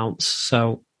huge amounts.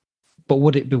 So, but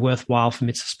would it be worthwhile for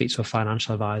me to speak to a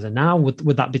financial advisor now?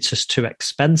 Would that be just too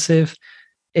expensive?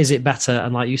 Is it better?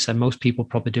 And like you said, most people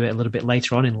probably do it a little bit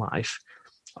later on in life.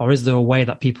 Or is there a way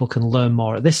that people can learn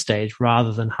more at this stage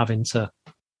rather than having to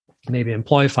maybe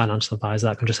employ a financial advisor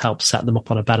that can just help set them up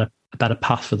on a better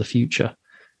path for the future?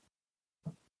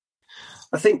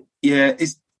 I think, yeah,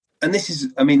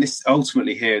 this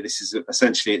ultimately here, this is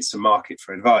essentially, it's a market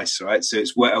for advice, right? So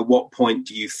it's at what point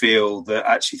do you feel that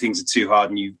actually things are too hard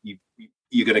and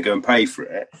you're going to go and pay for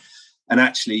it? And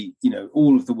actually,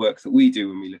 all of the work that we do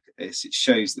when we look at this, it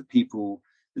shows that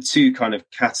the two kind of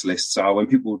catalysts are when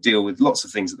people deal with lots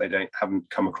of things that they haven't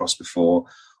come across before,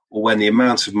 or when the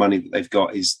amount of money that they've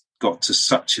got is got to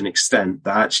such an extent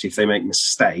that actually if they make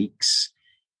mistakes,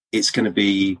 it's going to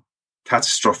be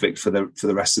catastrophic for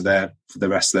the rest of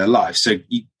their life. So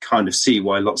you kind of see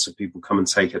why lots of people come and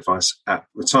take advice at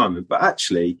retirement. But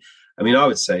actually, I mean, I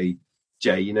would say,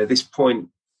 Jay, this point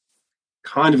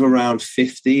kind of around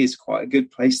 50 is quite a good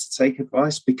place to take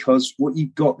advice, because what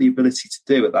you've got the ability to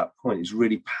do at that point is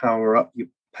really power up your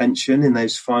pension in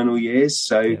those final years.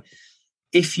 So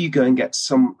if you go and get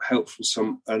some help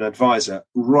from an advisor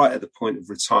right at the point of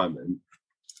retirement,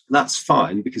 that's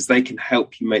fine, because they can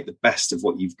help you make the best of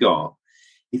what you've got.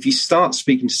 If you start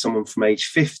speaking to someone from age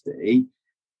 50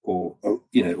 or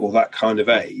that kind of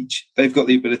age, they've got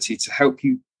the ability to help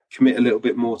you commit a little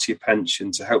bit more to your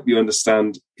pension, to help you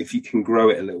understand if you can grow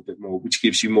it a little bit more, which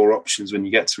gives you more options when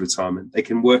you get to retirement. They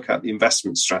can work out the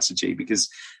investment strategy because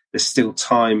there's still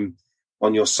time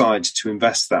on your side to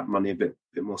invest that money a bit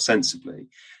more sensibly.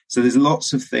 So there's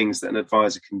lots of things that an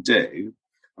advisor can do.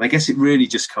 And I guess it really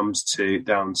just comes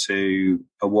down to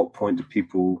at what point do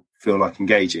people feel like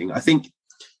engaging. I think,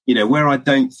 where I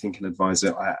don't think an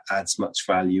advisor adds much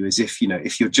value is if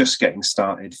you're just getting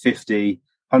started, £50,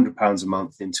 £100 a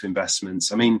month into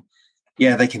investments. I mean,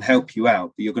 yeah, they can help you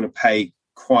out, but you're going to pay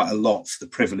quite a lot for the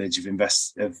privilege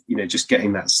of just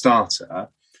getting that starter.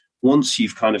 Once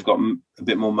you've kind of got a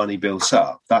bit more money built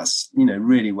up, that's,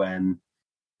 really when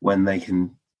they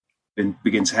can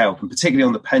begin to help. And particularly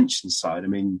on the pension side, I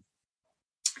mean,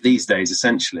 these days,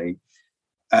 essentially,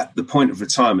 at the point of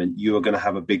retirement, you are going to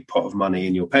have a big pot of money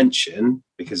in your pension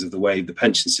because of the way the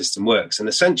pension system works. And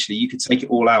essentially, you could take it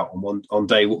all out on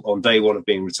day one of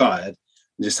being retired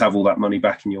and just have all that money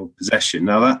back in your possession.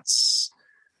 Now, that's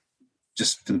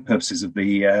just for the purposes of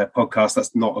the podcast,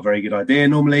 that's not a very good idea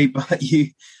normally, but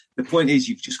the point is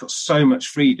you've just got so much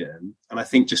freedom. And I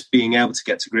think just being able to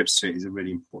get to grips to it is a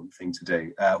really important thing to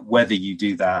do. Whether you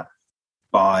do that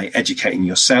by educating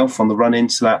yourself on the run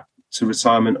into that to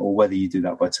retirement, or whether you do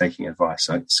that by taking advice.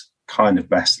 So it's kind of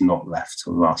best not left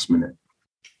till the last minute.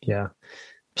 Yeah.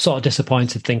 Sort of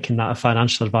disappointed thinking that a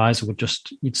financial advisor would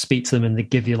just, you'd speak to them and they'd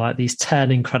give you like these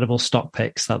 10 incredible stock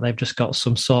picks that they've just got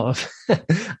some sort of,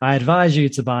 I advise you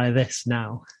to buy this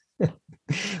now.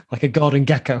 Like a Gordon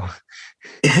Gekko.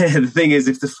 Yeah, the thing is,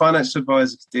 if the financial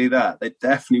advisor could do that, they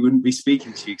definitely wouldn't be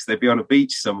speaking to you because they'd be on a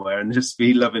beach somewhere and just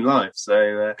be loving life.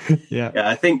 So yeah,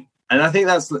 I think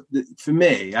that's, for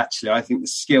me, actually, I think the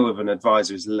skill of an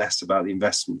advisor is less about the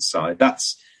investment side.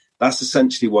 That's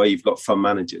essentially why you've got fund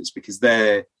managers, because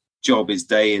their job is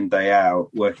day in, day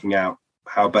out, working out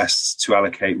how best to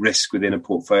allocate risk within a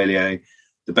portfolio,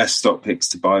 the best stock picks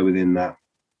to buy within that,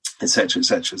 et cetera, et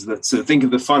cetera. So think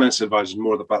of the financial advisor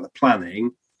more about the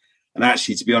planning. And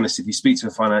actually, to be honest, if you speak to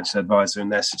a financial advisor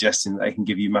and they're suggesting that they can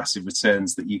give you massive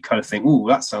returns that you kind of think, oh,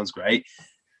 that sounds great,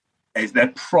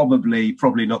 they're probably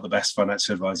not the best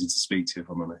financial advisor to speak to, if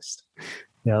I'm honest.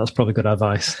 Yeah, that's probably good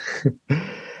advice.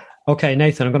 Okay,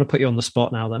 Nathan, I'm going to put you on the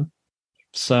spot now then.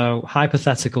 So,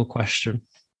 hypothetical question.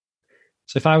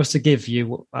 So if I was to give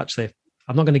you, actually,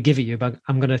 I'm not going to give it you, but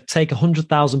I'm going to take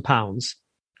 £100,000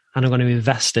 and I'm going to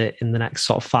invest it in the next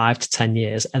sort of 5 to 10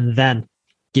 years and then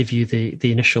give you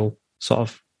the initial sort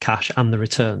of cash and the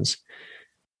returns.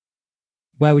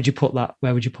 Where would you put that?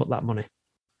 Where would you put that money?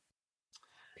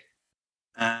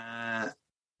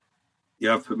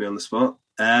 Yeah, I've put me on the spot.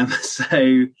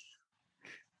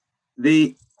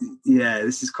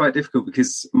 This is quite difficult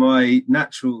because my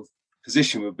natural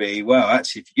position would be, well,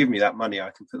 actually, if you give me that money, I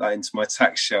can put that into my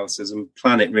tax shelters and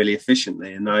plan it really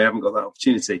efficiently. And I haven't got that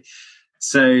opportunity.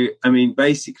 So, I mean,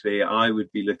 basically, I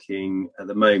would be looking at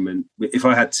the moment, if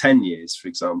I had 10 years, for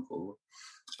example,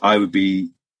 I would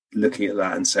be looking at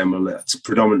that and saying, well,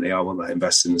 predominantly, I want that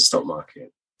invested in the stock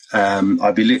market.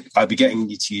 I'd be getting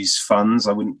you to use funds.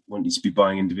 I wouldn't want you to be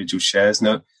buying individual shares.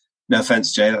 No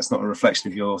offense, Jay, that's not a reflection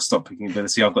of your stock picking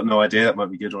ability. I've got no idea. That might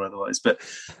be good or otherwise. But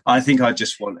I think I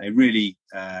just want a really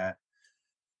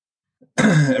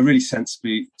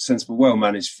sensible,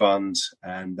 well-managed fund.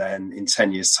 And then in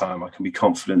 10 years' time, I can be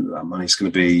confident that money's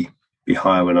going to be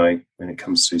higher when it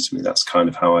comes through to me. That's kind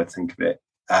of how I think of it.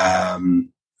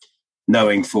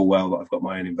 Knowing full well that I've got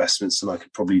my own investments and I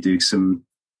could probably do some,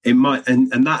 it might,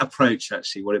 and that approach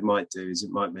actually, what it might do is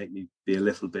it might make me be a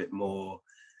little bit more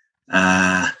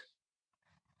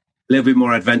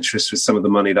adventurous with some of the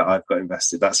money that I've got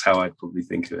invested. That's how I'd probably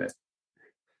think of it.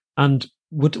 And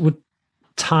would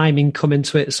timing come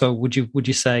into it? So would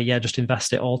you say, yeah, just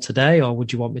invest it all today, or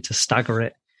would you want me to stagger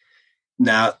it?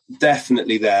 Now,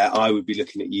 definitely there, I would be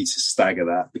looking at you to stagger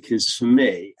that, because for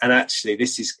me, and actually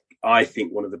this is, I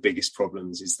think one of the biggest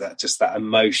problems is that just that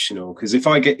emotional, because if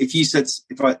you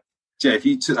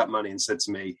took that money and said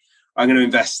to me, I'm going to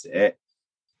invest it,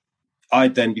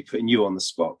 I'd then be putting you on the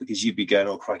spot because you'd be going,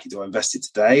 oh, crikey, do I invest it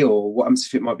today? Or what happens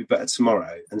if it might be better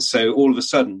tomorrow? And so all of a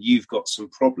sudden you've got some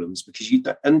problems because you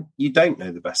don't know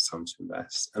the best time to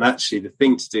invest. And actually the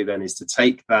thing to do then is to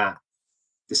take that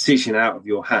decision out of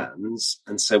your hands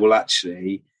and say, well,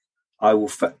 actually, I will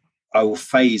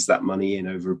phase that money in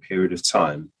over a period of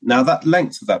time. Now, that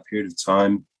length of that period of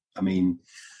time, I mean,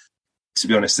 to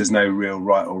be honest, there's no real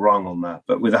right or wrong on that.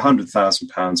 But with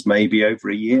 £100,000, maybe over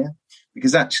a year.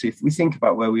 Because actually, if we think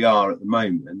about where we are at the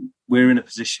moment, we're in a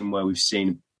position where we've seen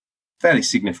a fairly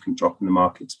significant drop in the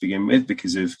market to begin with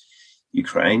because of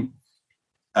Ukraine.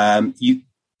 But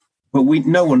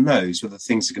no one knows whether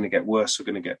things are going to get worse or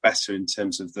going to get better in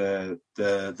terms of the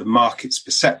market's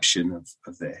perception of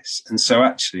this. And so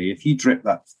actually, if you drip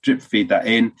feed that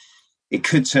in, it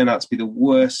could turn out to be the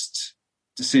worst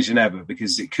decision ever,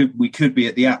 because we could be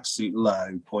at the absolute low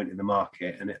point in the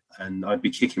market and I'd be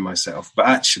kicking myself. But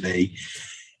actually,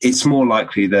 it's more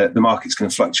likely that the market's going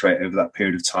to fluctuate over that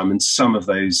period of time, and some of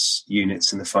those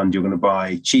units in the fund you're going to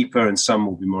buy cheaper and some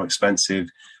will be more expensive.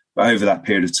 But over that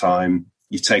period of time,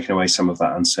 you've taken away some of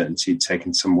that uncertainty,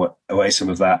 taken away some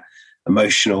of that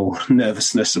emotional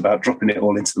nervousness about dropping it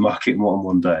all into the market in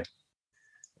one day.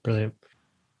 Brilliant.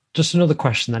 Just another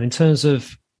question then, in terms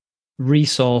of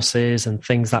resources and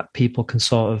things that people can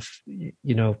sort of,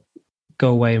 go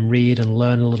away and read and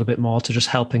learn a little bit more to just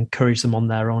help encourage them on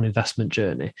their own investment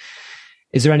journey.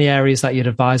 Is there any areas that you'd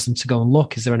advise them to go and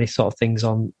look? Is there any sort of things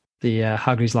on the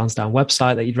Hargreaves Lansdown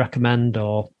website that you'd recommend,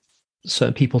 or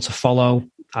certain people to follow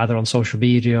either on social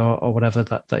media or whatever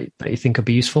that you think could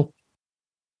be useful?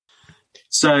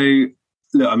 So,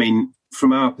 look, I mean,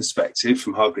 from our perspective,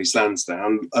 from Hargreaves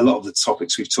Lansdown, a lot of the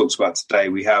topics we've talked about today,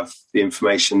 we have the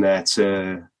information there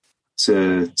to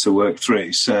work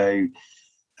through. So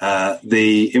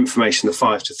the information, the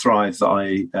 5 to Thrive that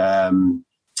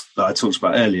that I talked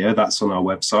about earlier, that's on our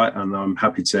website, and I'm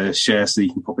happy to share, so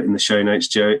you can pop it in the show notes,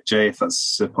 Jay, if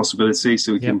that's a possibility,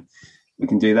 so we can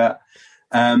do that.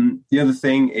 The other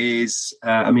thing is,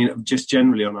 just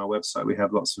generally on our website, we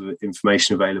have lots of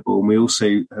information available, and we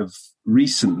also have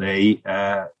recently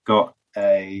got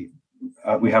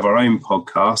we have our own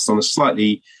podcast on a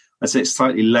slightly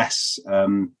less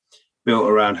built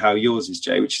around how yours is,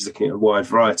 Jay, which is looking at a wide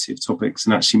variety of topics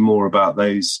and actually more about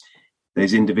those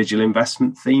individual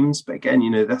investment themes. But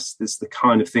again, that's the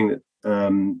kind of thing that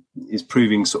is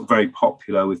proving sort of very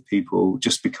popular with people,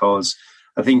 just because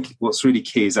I think what's really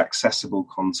key is accessible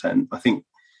content. I think,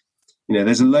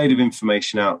 there's a load of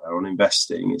information out there on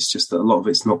investing. It's just that a lot of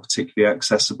it's not particularly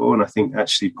accessible. And I think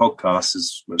actually podcasts,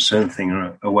 as much as anything,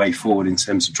 are a way forward in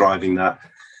terms of driving that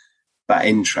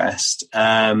interest.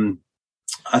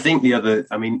 I think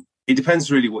it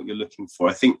depends really what you're looking for.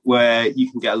 I think where you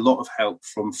can get a lot of help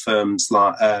from firms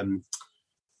like,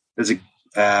 there's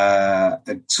a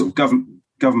sort of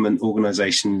government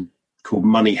organisation called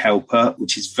Money Helper,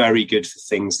 which is very good for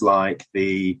things like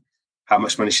how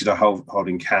much money should I hold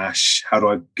in cash? How do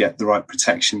I get the right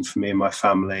protection for me and my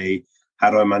family? How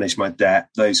do I manage my debt?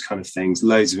 Those kind of things.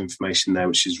 Loads of information there,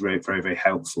 which is very, very, very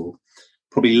helpful.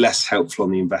 Probably less helpful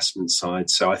on the investment side.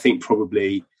 So I think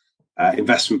probably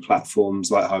investment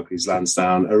platforms like Hargreaves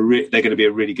Lansdown they're going to be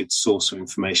a really good source of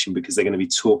information, because they're going to be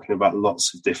talking about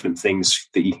lots of different things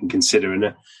that you can consider.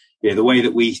 And the way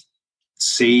that we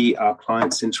see our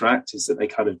clients interact is that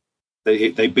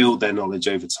they build their knowledge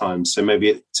over time. So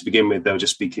maybe to begin with, they'll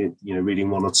just be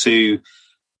reading one or two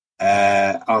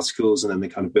articles, and then they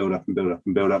kind of build up and build up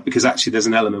and build up, because actually there's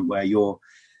an element where your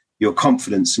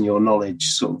confidence and your knowledge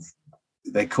sort of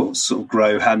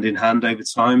grow hand in hand over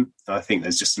time. And I think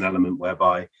there's just an element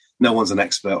whereby no one's an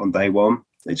expert on day one.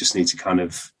 They just need to kind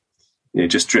of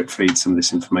just drip feed some of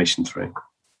this information through.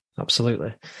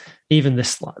 Absolutely. Even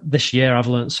this year, I've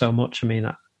learned so much. I mean,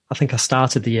 I think I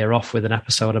started the year off with an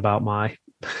episode about my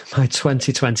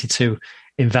 2022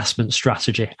 investment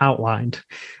strategy outlined.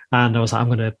 And I was like, I'm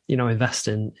going to, invest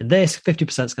in this,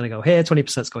 50% is going to go here,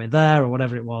 20% is going there, or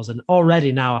whatever it was. And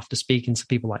already now, after speaking to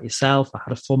people like yourself, I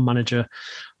had a fund manager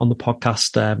on the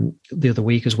podcast the other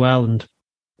week as well. And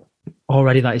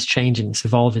already that is changing. It's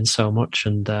evolving so much.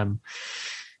 And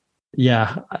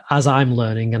as I'm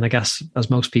learning, and I guess as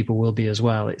most people will be as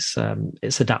well, it's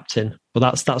adapting.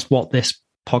 But that's what this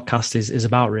podcast is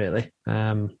about, really.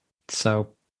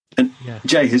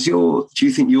 Jay, do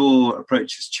you think your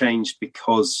approach has changed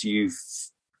because you've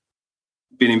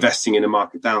been investing in a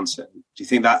market downturn? Do you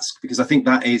think that's because I think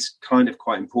that is kind of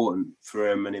quite important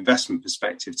from an investment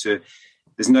perspective?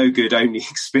 There's no good only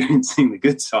experiencing the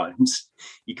good times.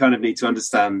 You kind of need to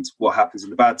understand what happens in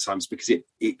the bad times, because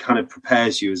it kind of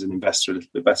prepares you as an investor a little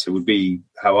bit better, would be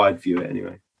how I'd view it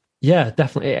anyway. Yeah,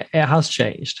 definitely. It has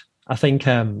changed. I think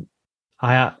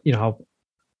I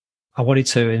wanted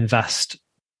to invest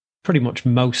pretty much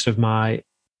most of my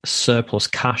surplus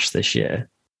cash this year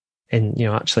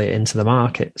actually into the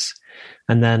markets.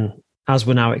 And then as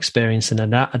we're now experiencing a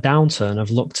downturn,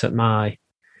 I've looked at my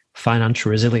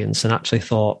financial resilience and actually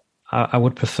thought I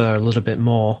would prefer a little bit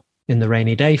more in the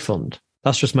rainy day fund.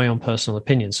 That's just my own personal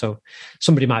opinion. So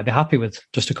somebody might be happy with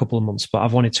just a couple of months, but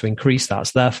I've wanted to increase that.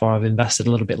 So therefore I've invested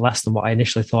a little bit less than what I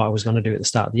initially thought I was going to do at the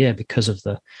start of the year because of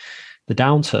the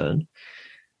downturn.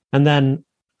 And then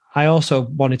I also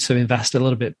wanted to invest a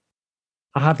little bit.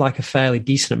 I had like a fairly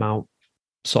decent amount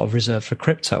sort of reserved for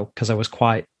crypto because I was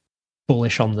quite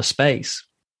bullish on the space.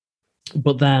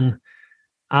 But then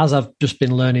as I've just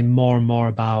been learning more and more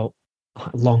about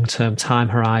long-term time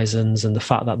horizons and the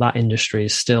fact that industry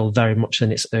is still very much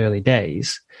in its early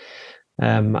days,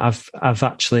 I've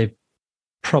actually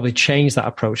probably changed that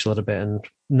approach a little bit, and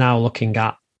now looking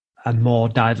at a more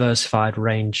diversified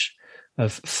range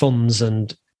of funds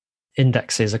and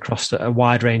indexes across a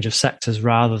wide range of sectors,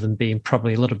 rather than being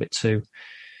probably a little bit too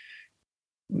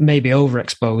maybe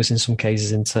overexposed in some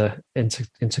cases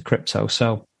into crypto.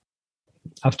 So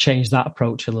I've changed that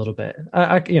approach a little bit.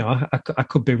 I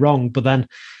could be wrong, but then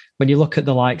when you look at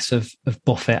the likes of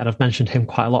Buffett, and I've mentioned him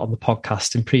quite a lot on the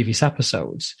podcast in previous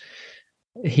episodes,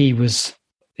 he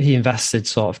invested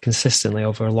sort of consistently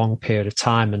over a long period of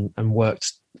time and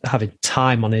worked having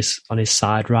time on his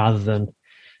side rather than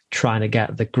trying to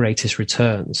get the greatest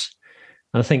returns.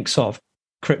 And I think sort of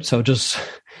crypto does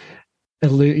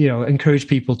encourage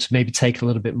people to maybe take a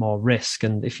little bit more risk.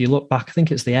 And if you look back, I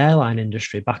think it's the airline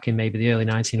industry back in maybe the early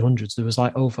 1900s, there was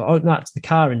like it's the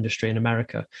car industry in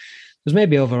America. There's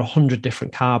maybe over 100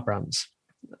 different car brands,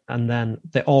 and then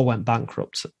they all went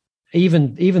bankrupt.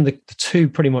 Even the two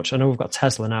pretty much, I know we've got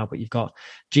Tesla now, but you've got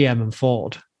GM and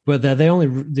Ford, where they're the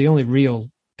only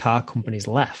real car companies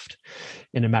left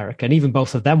in America. And even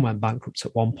both of them went bankrupt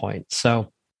at one point.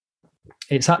 So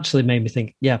it's actually made me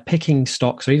think, picking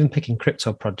stocks or even picking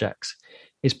crypto projects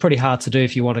is pretty hard to do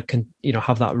if you want to,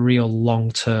 have that real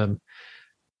long-term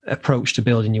approach to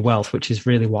building your wealth, which is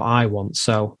really what I want.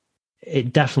 So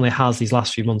it definitely has, these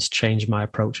last few months, changed my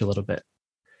approach a little bit.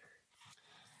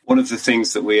 One of the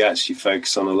things that we actually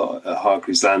focus on a lot at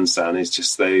Hargreaves Lansdown is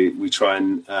just we try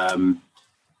and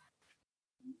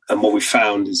what we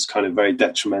found is kind of very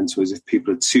detrimental is if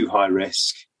people are too high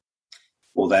risk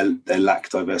or they lack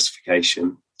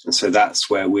diversification. And so that's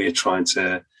where we're trying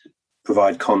to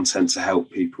provide content to help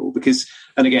people. Because,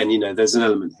 and again, there's an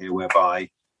element here whereby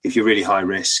if you're really high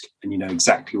risk and you know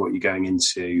exactly what you're going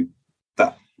into,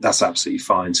 that's absolutely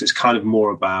fine. So it's kind of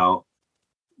more about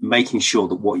making sure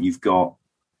that what you've got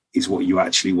is what you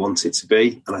actually want it to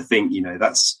be. And I think,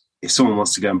 that's, if someone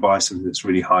wants to go and buy something that's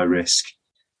really high risk,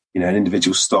 an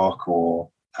individual stock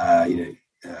or,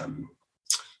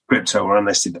 crypto or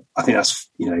unlisted, I think that's,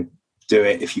 do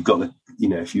it if you've got the,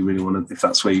 if you really want to, if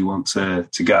that's where you want to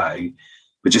go.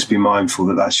 But just be mindful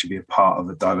that should be a part of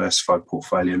a diversified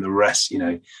portfolio, and the rest,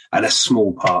 and a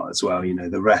small part as well,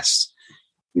 the rest,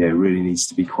 really needs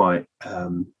to be quite,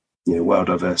 well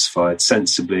diversified,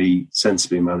 sensibly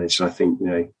managed. And I think,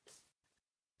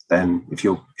 then if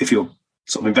you're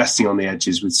sort of investing on the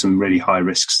edges with some really high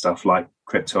risk stuff like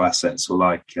crypto assets or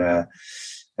like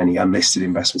any unlisted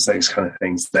investments, those kind of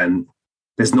things, then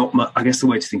there's not much. I guess the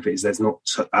way to think of it is there's not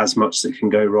as much that can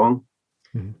go wrong.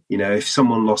 Mm-hmm. If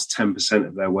someone lost 10%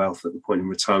 of their wealth at the point in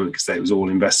retirement because it was all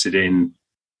invested in,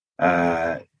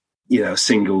 a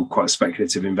single quite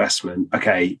speculative investment,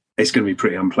 okay, it's going to be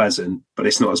pretty unpleasant, but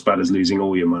it's not as bad as losing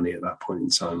all your money at that point in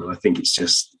time. And I think it's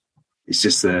just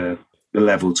the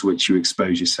level to which you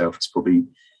expose yourself is probably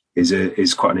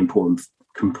is quite an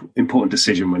important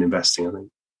decision when investing, I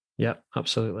think. Yeah,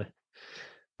 absolutely.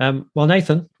 Well,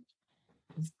 Nathan,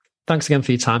 thanks again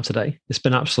for your time today. It's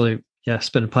been it's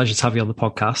been a pleasure to have you on the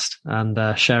podcast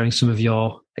and sharing some of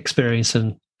your experience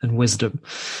and wisdom.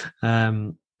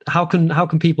 How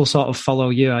can people sort of follow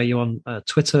you? Are you on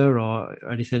Twitter or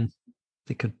anything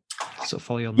they could sort of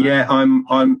follow you on there? Yeah, I'm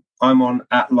on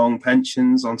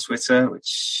 @LongPensions on Twitter, which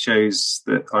shows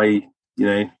that I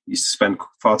used to spend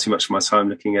far too much of my time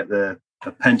looking at the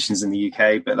pensions in the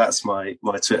UK, but that's my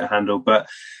Twitter handle. But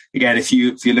again, if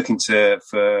you're looking to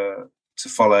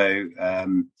follow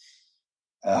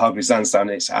Hargreaves Lansdown,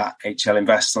 it's @HL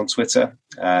Invest on Twitter,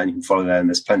 and you can follow there. And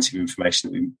there's plenty of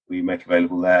information that we make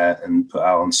available there and put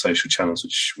out on social channels,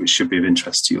 which should be of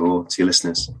interest to your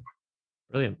listeners.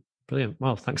 Brilliant.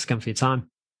 Well, thanks again for your time.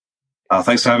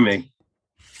 Thanks for having me.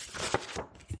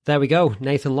 There we go,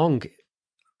 Nathan Long.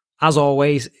 As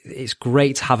always, it's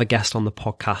great to have a guest on the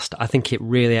podcast. I think it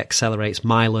really accelerates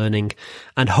my learning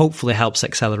and hopefully helps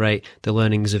accelerate the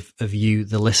learnings of you,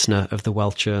 the listener of the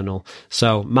Wealth Journal.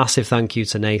 So massive thank you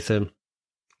to Nathan.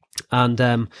 And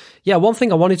one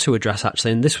thing I wanted to address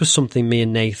actually, and this was something me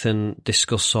and Nathan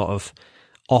discussed sort of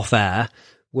off air,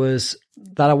 was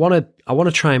that I want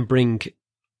to try and bring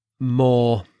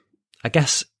more, I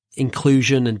guess,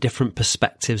 inclusion and different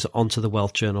perspectives onto the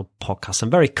Wealth Journal podcast. I'm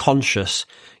very conscious,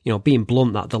 being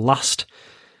blunt, that the last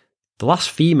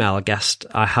female guest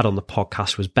I had on the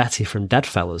podcast was Betty from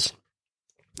Deadfellas.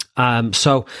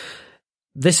 So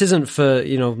this isn't for,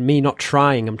 me not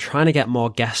trying. I'm trying to get more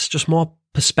guests, just more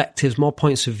perspectives, more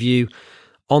points of view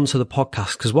onto the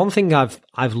podcast. Because one thing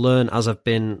I've learned as I've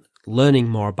been learning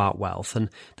more about wealth, and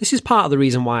this is part of the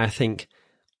reason why I think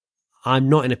I'm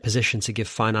not in a position to give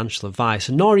financial advice,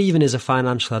 nor even is a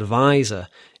financial advisor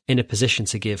in a position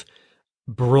to give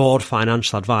broad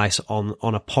financial advice on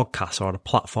a podcast or on a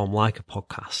platform like a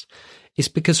podcast. It's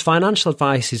because financial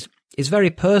advice is very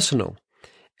personal.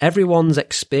 Everyone's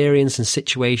experience and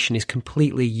situation is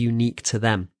completely unique to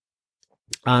them.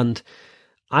 And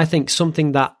I think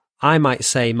something that I might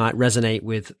say might resonate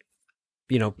with,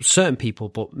 certain people,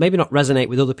 but maybe not resonate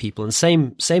with other people. And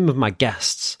same with my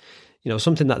guests.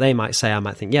 Something that they might say, I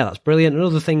might think, yeah, that's brilliant. And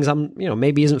other things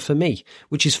maybe isn't for me,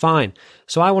 which is fine.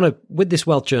 So I want to, with this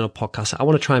Wealth Journal podcast, I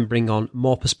want to try and bring on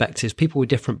more perspectives, people with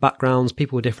different backgrounds,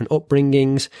 people with different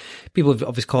upbringings, people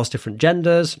of course, different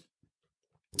genders.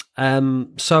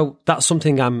 So that's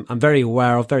something I'm very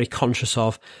aware of, very conscious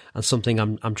of, and something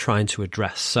I'm trying to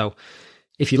address. So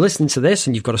if you're listening to this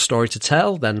and you've got a story to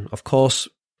tell, then of course,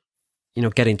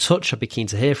 get in touch. I'd be keen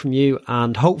to hear from you.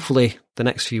 And hopefully the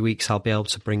next few weeks, I'll be able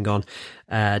to bring on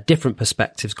different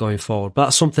perspectives going forward. But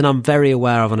that's something I'm very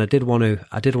aware of. And I did want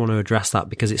to address that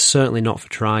because it's certainly not for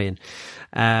trying.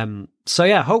 So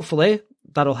yeah, hopefully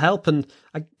that'll help. And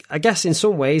I guess in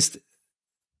some ways,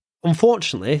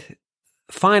 unfortunately,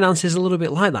 finance is a little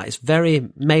bit like that. It's very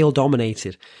male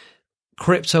dominated.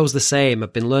 Crypto's the same.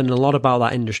 I've been learning a lot about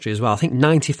that industry as well. I think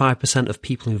 95% of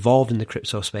people involved in the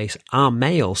crypto space are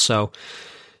male. So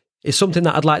it's something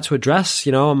that I'd like to address.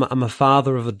 You know, I'm a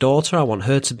father of a daughter. I want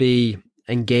her to be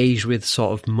engaged with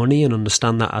sort of money and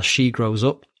understand that as she grows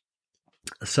up.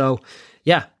 So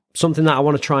yeah, something that I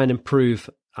want to try and improve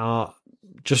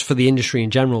just for the industry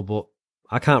in general, but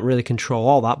I can't really control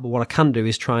all that. But what I can do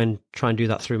is try and do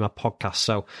that through my podcast.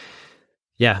 So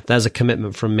yeah, there's a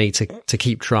commitment from me to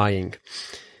keep trying.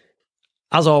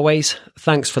 As always,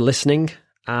 thanks for listening.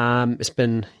 It's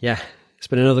been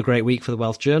another great week for the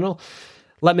Wealth Journal.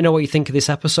 Let me know what you think of this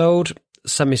episode.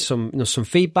 Send me some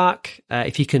feedback.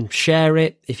 If you can share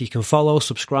it, if you can follow,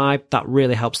 subscribe, that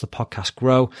really helps the podcast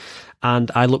grow. And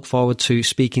I look forward to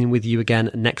speaking with you again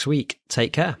next week.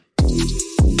 Take care.